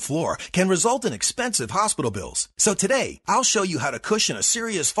bathroom floor can result in expensive hospital bills. So today, I'll show you how to cushion a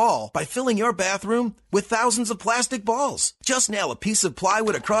serious fall by filling your bathroom with thousands of plastic balls. Just nail a piece of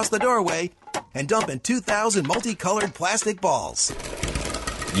plywood across the doorway and dump in 2,000 multicolored plastic balls.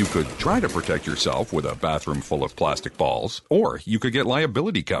 You could try to protect yourself with a bathroom full of plastic balls, or you could get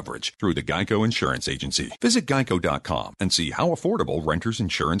liability coverage through the Geico Insurance Agency. Visit geico.com and see how affordable renter's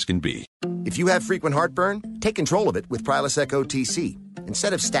insurance can be. If you have frequent heartburn, take control of it with Prilosec OTC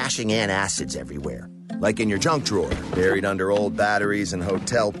instead of stashing antacids everywhere, like in your junk drawer, buried under old batteries and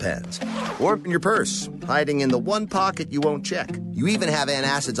hotel pens, or in your purse, hiding in the one pocket you won't check. You even have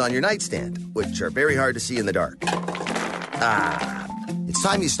antacids on your nightstand, which are very hard to see in the dark. It's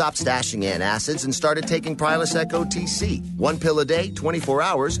time you stopped stashing antacids and started taking Prilosec OTC. 1 pill a day, 24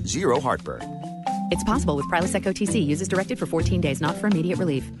 hours, zero heartburn. It's possible with Prilosec OTC. Use as directed for 14 days, not for immediate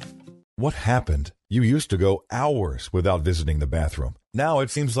relief. What happened? You used to go hours without visiting the bathroom. Now it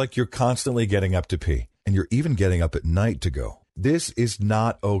seems like you're constantly getting up to pee, and you're even getting up at night to go. This is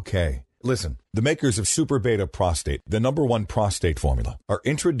not okay. Listen, the makers of Super Beta Prostate, the #1 prostate formula, are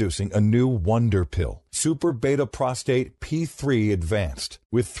introducing a new wonder pill, Super Beta Prostate P3 Advanced,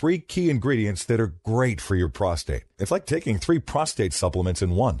 with 3 key ingredients that are great for your prostate. It's like taking 3 prostate supplements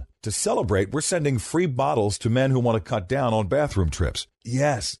in one. To celebrate, we're sending free bottles to men who want to cut down on bathroom trips.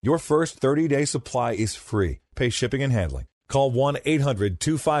 Yes, your first 30-day supply is free. Pay shipping and handling. Call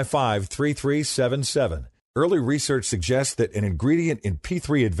 1-800-255-3377. Early research suggests that an ingredient in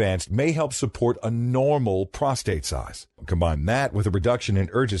P3 Advanced may help support a normal prostate size. Combine that with a reduction in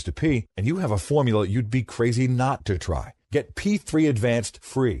urges to pee, and you have a formula you'd be crazy not to try. Get P3 Advanced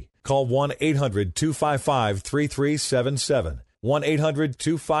free. Call 1-800-255-3377.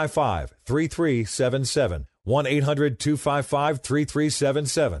 1-800-255-3377.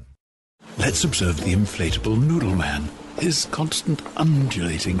 1-800-255-3377. Let's observe the inflatable noodle man. His constant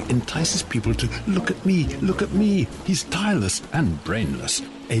undulating entices people to look at me, look at me. He's tireless and brainless,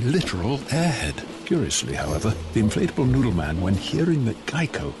 a literal airhead. Curiously, however, the inflatable noodle man, when hearing that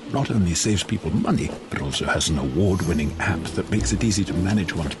Geico not only saves people money, but also has an award-winning app that makes it easy to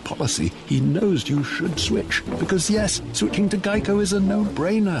manage one's policy, he knows you should switch. Because yes, switching to Geico is a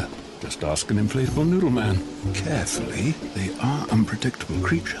no-brainer. Just ask an inflatable noodle man. Carefully, they are unpredictable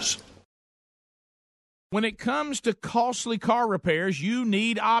creatures. When it comes to costly car repairs, you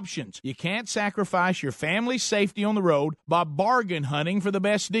need options. You can't sacrifice your family's safety on the road by bargain hunting for the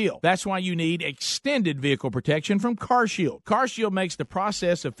best deal. That's why you need extended vehicle protection from CarShield. CarShield makes the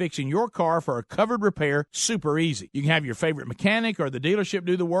process of fixing your car for a covered repair super easy. You can have your favorite mechanic or the dealership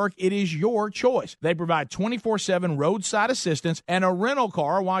do the work. It is your choice. They provide 24/7 roadside assistance and a rental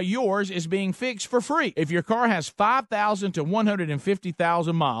car while yours is being fixed for free. If your car has 5,000 to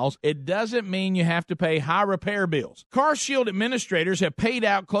 150,000 miles, it doesn't mean you have to pay high repair bills. CarShield administrators have paid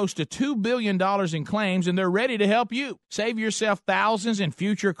out close to $2 billion in claims, and they're ready to help you. Save yourself thousands in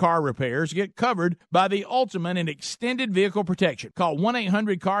future car repairs. Get covered by the ultimate in extended vehicle protection. Call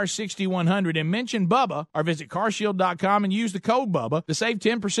 1-800-CAR-6100 and mention Bubba, or visit carshield.com and use the code Bubba to save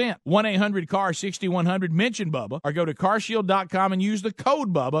 10%. 1-800-CAR-6100, mention Bubba, or go to carshield.com and use the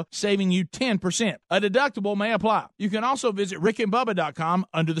code Bubba, saving you 10%. A deductible may apply. You can also visit rickandbubba.com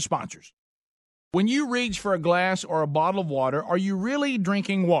under the sponsors. When you reach for a glass or a bottle of water, are you really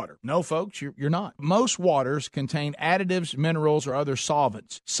drinking water? No, folks, you're not. Most waters contain additives, minerals, or other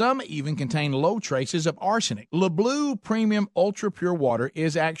solvents. Some even contain low traces of arsenic. LeBlue Premium Ultra Pure Water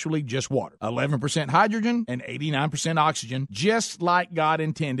is actually just water. 11% hydrogen and 89% oxygen, just like God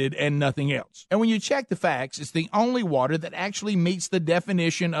intended and nothing else. And when you check the facts, it's the only water that actually meets the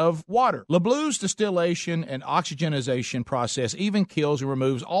definition of water. LeBlue's distillation and oxygenization process even kills and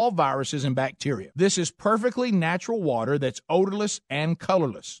removes all viruses and bacteria. This is perfectly natural water that's odorless and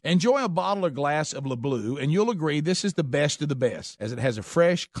colorless. Enjoy a bottle or glass of LeBlue, and you'll agree this is the best of the best, as it has a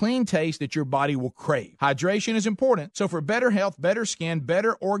fresh, clean taste that your body will crave. Hydration is important, so for better health, better skin,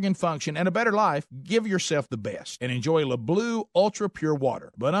 better organ function, and a better life, give yourself the best and enjoy LeBlue Ultra Pure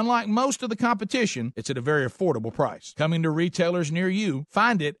Water. But unlike most of the competition, it's at a very affordable price. Coming to retailers near you,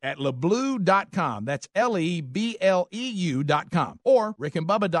 find it at leblue.com. That's LEBLEU.com or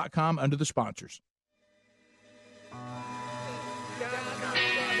rickandbubba.com under the sponsors.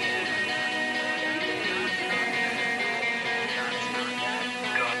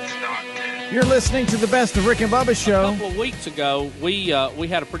 You're listening to the Best of Rick and Bubba Show. A couple of weeks ago, we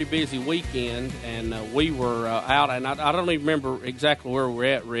had a pretty busy weekend, and we were out, and I don't even remember exactly where we were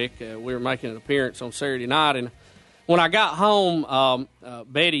at, Rick. We were making an appearance on Saturday night, and when I got home,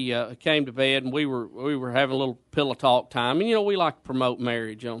 Betty came to bed, and we were having a little pillow talk time. And, you know, we like to promote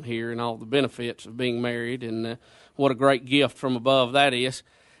marriage on here and all the benefits of being married and what a great gift from above that is.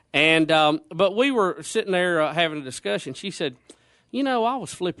 And but we were sitting there having a discussion. She said, you know, I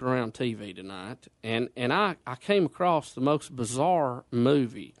was flipping around TV tonight, and I came across the most bizarre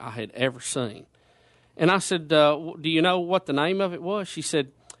movie I had ever seen. And I said, do you know what the name of it was? She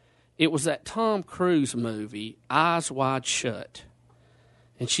said, it was that Tom Cruise movie, Eyes Wide Shut.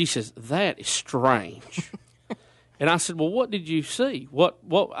 And she says, that is strange. And I said, well, what did you see? What?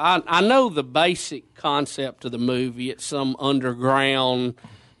 I know the basic concept of the movie. It's some underground,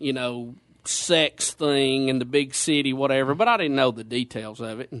 you know, sex thing in the big city, whatever, but I didn't know the details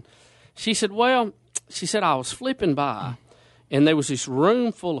of it. And she said, I was flipping by, and there was this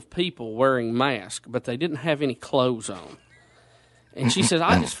room full of people wearing masks, but they didn't have any clothes on. And she said,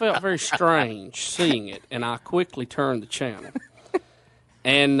 I just felt very strange seeing it, and I quickly turned the channel.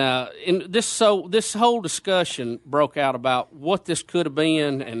 And this whole discussion broke out about what this could have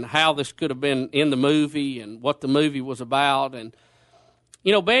been and how this could have been in the movie and what the movie was about. And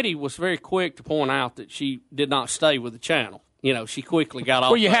Betty was very quick to point out that she did not stay with the channel. She quickly got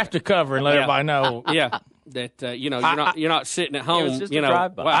off. Well, you have to cover and let everybody know. Yeah, that you're not sitting at home. It was just a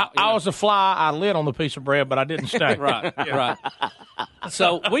drive-by. Well, I was a fly. I lit on the piece of bread, but I didn't stay. Right.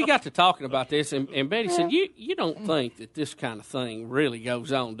 So we got to talking about this, and Betty said, "You don't think that this kind of thing really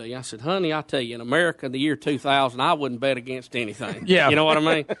goes on, do you?" I said, "Honey, I tell you, in America, in the year 2000, I wouldn't bet against anything. Yeah, you know what I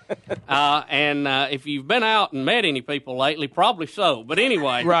mean. And if you've been out and met any people lately, probably so. But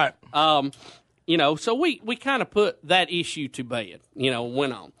anyway, right. So we kind of put that issue to bed.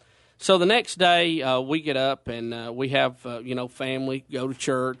 Went on. So the next day, we get up and we have, family, go to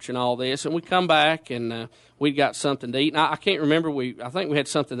church and all this. And we come back and we got something to eat. And I can't remember. I think we had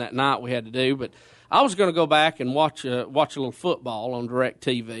something that night we had to do. But I was going to go back and watch a little football on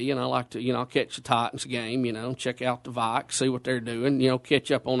DirecTV. And I like to, catch the Titans game, check out the Vikes, see what they're doing, catch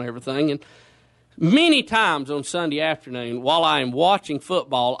up on everything. And many times on Sunday afternoon, while I am watching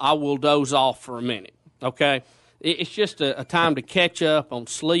football, I will doze off for a minute, okay? It's just a time to catch up on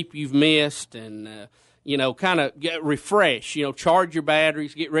sleep you've missed and, kind of get refresh, charge your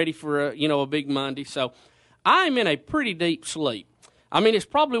batteries, get ready for, a big Monday. So I'm in a pretty deep sleep. I mean, it's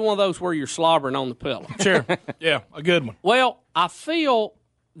probably one of those where you're slobbering on the pillow. Sure. Yeah, a good one. Well, I feel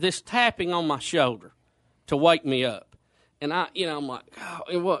this tapping on my shoulder to wake me up. And I'm like,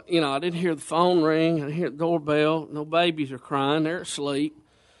 I didn't hear the phone ring. I didn't hear the doorbell. No babies are crying. They're asleep.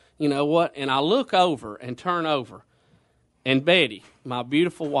 You know what? And I look over and turn over, and Betty, my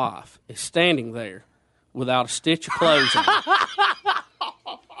beautiful wife, is standing there without a stitch of clothes on.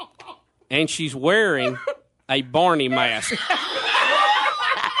 And she's wearing a Barney mask.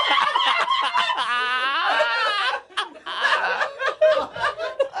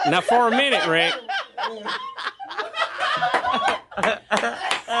 Now, for a minute, Rick.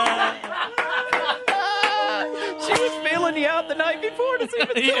 She was feeling you out the night before to see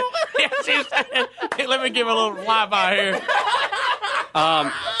what's going on. Let me give a little flyby here.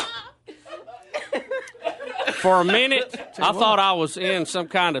 For a minute, I thought I was in some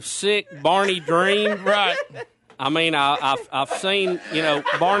kind of sick Barney dream. Right. I mean, I've seen,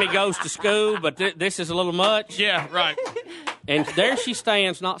 Barney Goes to School, but this is a little much. Yeah, right. And there she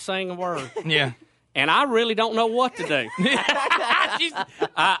stands, not saying a word. Yeah. And I really don't know what to do.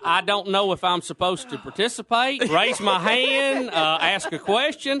 I don't know if I'm supposed to participate, raise my hand, ask a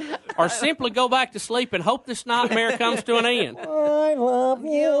question, or simply go back to sleep and hope this nightmare comes to an end. I love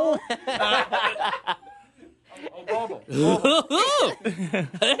you.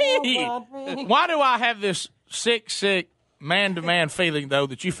 Why do I have this sick man-to-man feeling, though,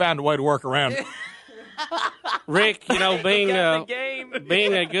 that you found a way to work around it? Rick, being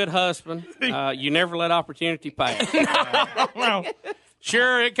a good husband, you never let opportunity pass. No.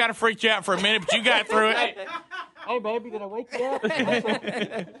 Sure, it kind of freaked you out for a minute, but you got through it. Hey, baby, did I wake you up?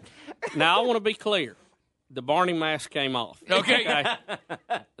 Now, I want to be clear. The Barney mask came off. Okay.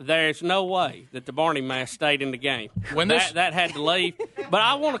 There's no way that the Barney mask stayed in the game. That had to leave. But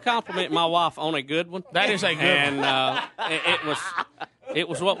I want to compliment my wife on a good one. That is a good one. And it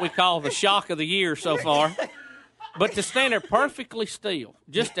was what we call the shock of the year so far. But to stand there perfectly still,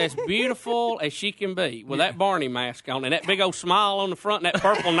 just as beautiful as she can be, with that Barney mask on and that big old smile on the front and that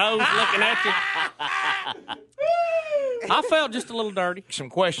purple nose looking at you, I felt just a little dirty. Some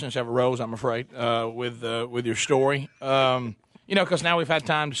questions have arose, I'm afraid, with your story. Because now we've had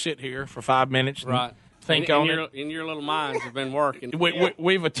time to sit here for 5 minutes and right. think on it. And your little minds have been working.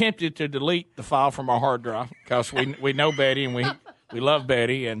 We've attempted to delete the file from our hard drive because we know Betty and we love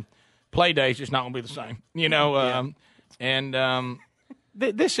Betty, and play days is not going to be the same.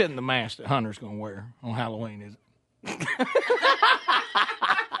 This isn't the mask that Hunter's going to wear on Halloween, is it?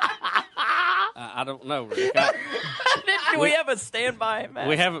 I don't know, Rick. Do we have a standby mask?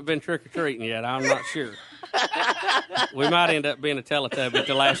 We haven't been trick-or-treating yet. I'm not sure. We might end up being a Teletubby at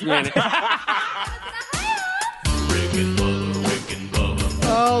the last minute.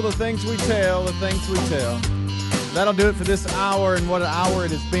 Oh, the things we tell, the things we tell. That'll do it for this hour, and what an hour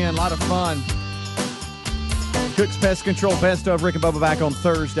it has been. A lot of fun. Cook's Pest Control Best of Rick and Bubba back on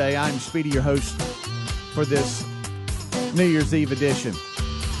Thursday. I'm Speedy, your host for this New Year's Eve edition.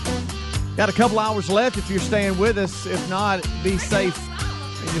 Got a couple hours left if you're staying with us. If not, be safe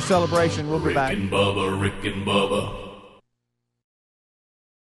in your celebration. We'll be back. Rick and Bubba.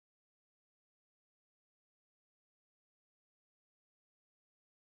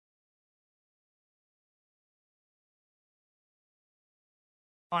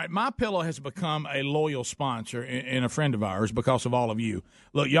 All right, MyPillow has become a loyal sponsor and a friend of ours because of all of you.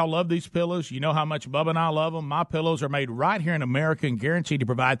 Look, y'all love these pillows. You know how much Bubba and I love them. MyPillows are made right here in America and guaranteed to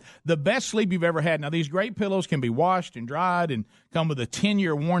provide the best sleep you've ever had. Now, these great pillows can be washed and dried and come with a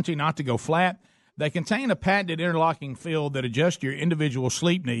 10-year warranty not to go flat. They contain a patented interlocking fill that adjusts your individual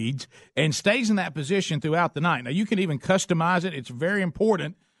sleep needs and stays in that position throughout the night. Now, you can even customize it. It's very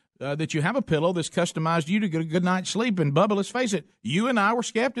important that you have a pillow that's customized you to get a good night's sleep. And, Bubba, let's face it, you and I were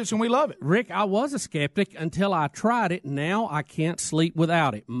skeptics, and we love it. Rick, I was a skeptic until I tried it. Now I can't sleep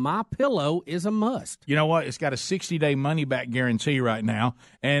without it. MyPillow is a must. You know what? It's got a 60-day money-back guarantee right now,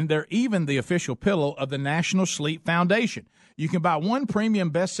 and they're even the official pillow of the National Sleep Foundation. You can buy one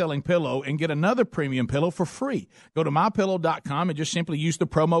premium best-selling pillow and get another premium pillow for free. Go to MyPillow.com and just simply use the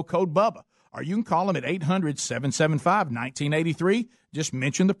promo code BUBBA. Or you can call them at 800-775-1983. Just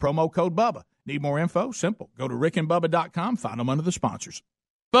mention the promo code BUBBA. Need more info? Simple. Go to rickandbubba.com. Find them under the sponsors.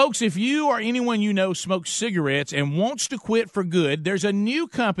 Folks, if you or anyone you know smokes cigarettes and wants to quit for good, there's a new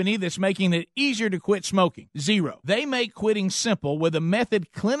company that's making it easier to quit smoking, Zero. They make quitting simple with a method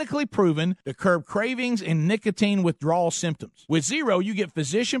clinically proven to curb cravings and nicotine withdrawal symptoms. With Zero, you get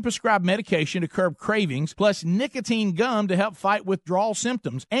physician-prescribed medication to curb cravings, plus nicotine gum to help fight withdrawal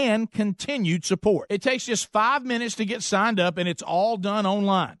symptoms, and continued support. It takes just 5 minutes to get signed up, and it's all done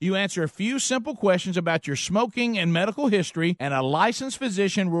online. You answer a few simple questions about your smoking and medical history, and a licensed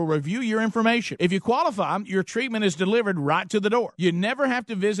physician will review your information. If you qualify, your treatment is delivered right to the door. You never have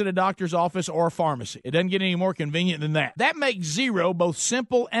to visit a doctor's office or a pharmacy. It doesn't get any more convenient than that. That makes Zero both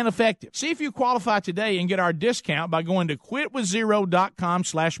simple and effective. See if you qualify today and get our discount by going to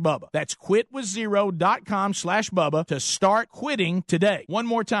quitwithzero.com/Bubba. That's quitwithzero.com/Bubba to start quitting today. One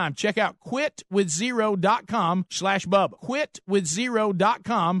more time, check out quitwithzero.com/Bubba.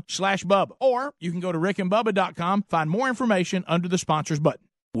 Quitwithzero.com/Bubba. Or you can go to rickandbubba.com, find more information under the sponsors button.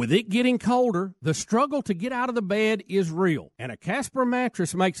 With it getting colder, the struggle to get out of the bed is real, and a Casper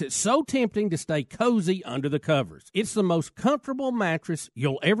mattress makes it so tempting to stay cozy under the covers. It's the most comfortable mattress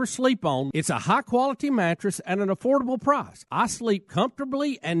you'll ever sleep on. It's a high-quality mattress at an affordable price. I sleep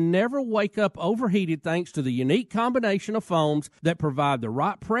comfortably and never wake up overheated thanks to the unique combination of foams that provide the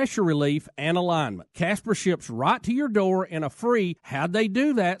right pressure relief and alignment. Casper ships right to your door in a free "How'd they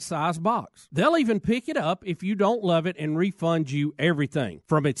do that?" size box. They'll even pick it up if you don't love it and refund you everything.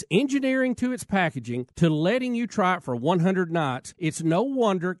 From its engineering to its packaging to letting you try it for 100 nights, it's no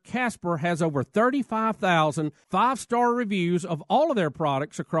wonder Casper has over 35,000 five-star reviews of all of their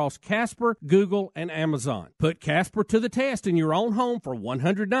products across Casper, Google, and Amazon. Put Casper to the test in your own home for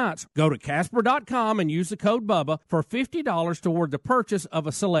 100 nights. Go to Casper.com and use the code BUBBA for $50 toward the purchase of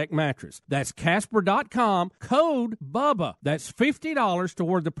a select mattress. That's Casper.com, code BUBBA. That's $50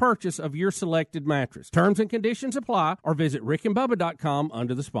 toward the purchase of your selected mattress. Terms and conditions apply, or visit rickandbubba.com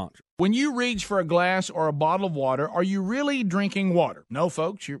under the sponsor. When you reach for a glass or a bottle of water, are you really drinking water? No,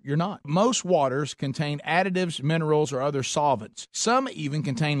 folks, you're not. Most waters contain additives, minerals, or other solvents. Some even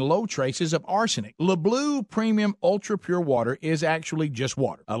contain low traces of arsenic. LeBlue Premium Ultra Pure Water is actually just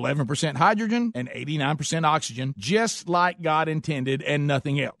water. 11% hydrogen and 89% oxygen, just like God intended and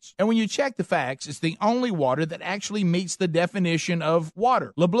nothing else. And when you check the facts, it's the only water that actually meets the definition of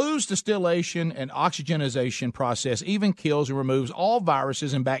water. LeBlue's distillation and oxygenization process even kills and removes all viruses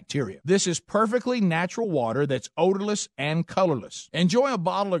and bacteria. This is perfectly natural water that's odorless and colorless. Enjoy a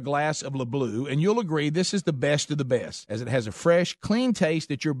bottle or glass of LeBlue, and you'll agree this is the best of the best, as it has a fresh, clean taste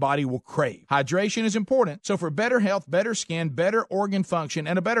that your body will crave. Hydration is important, so for better health, better skin, better organ function,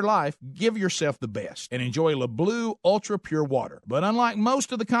 and a better life, give yourself the best and enjoy LeBlue Ultra Pure Water. But unlike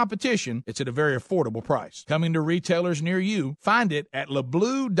most of the competition, it's at a very affordable price. Coming to retailers near you, find it at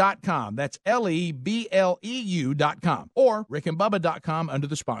leblue.com. That's LEBLEU.com or rickandbubba.com under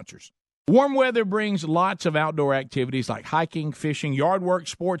the sponsors. Warm weather brings lots of outdoor activities like hiking, fishing, yard work,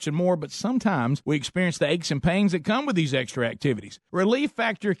 sports, and more, but sometimes we experience the aches and pains that come with these extra activities. Relief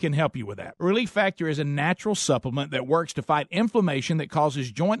Factor can help you with that. Relief Factor is a natural supplement that works to fight inflammation that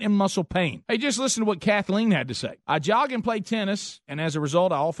causes joint and muscle pain. Hey, just listen to what Kathleen had to say. I jog and play tennis, and as a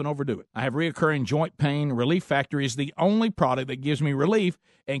result, I often overdo it. I have reoccurring joint pain. Relief Factor is the only product that gives me relief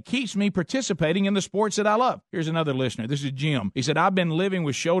and keeps me participating in the sports that I love. Here's another listener. This is Jim. He said, I've been living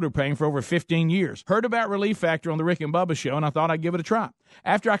with shoulder pain for over 15 years. Heard about Relief Factor on the Rick and Bubba show, and I thought I'd give it a try.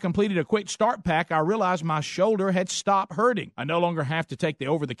 After I completed a quick start pack, I realized my shoulder had stopped hurting. I no longer have to take the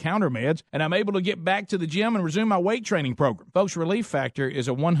over-the-counter meds, and I'm able to get back to the gym and resume my weight training program. Folks, Relief Factor is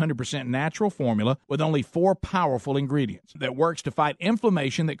a 100% natural formula with only 4 powerful ingredients that works to fight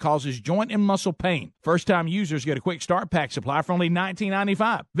inflammation that causes joint and muscle pain. First-time users get a quick start pack supply for only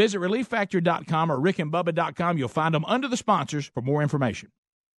 $19.95. Visit ReliefFactor.com or rickandbubba.com. You'll find them under the sponsors for more information.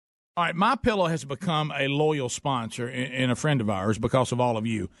 All right, MyPillow has become a loyal sponsor and a friend of ours because of all of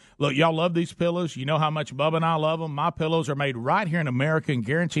you. Look, y'all love these pillows. You know how much Bubba and I love them. MyPillows are made right here in America and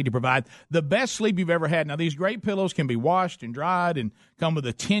guaranteed to provide the best sleep you've ever had. Now, these great pillows can be washed and dried and come with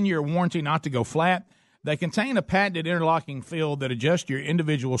a 10-year warranty not to go flat. They contain a patented interlocking fill that adjusts your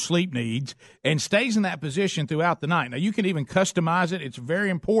individual sleep needs and stays in that position throughout the night. Now, you can even customize it. It's very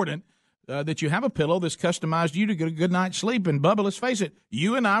important that you have a pillow that's customized you to get a good night's sleep. And, Bubba, let's face it,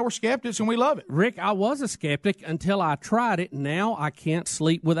 you and I were skeptics, and we love it. Rick, I was a skeptic until I tried it. Now I can't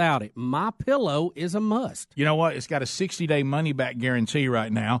sleep without it. MyPillow is a must. You know what? It's got a 60-day money-back guarantee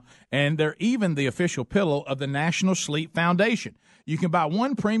right now, and they're even the official pillow of the National Sleep Foundation. You can buy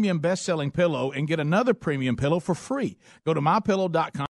one premium best-selling pillow and get another premium pillow for free. Go to MyPillow.com.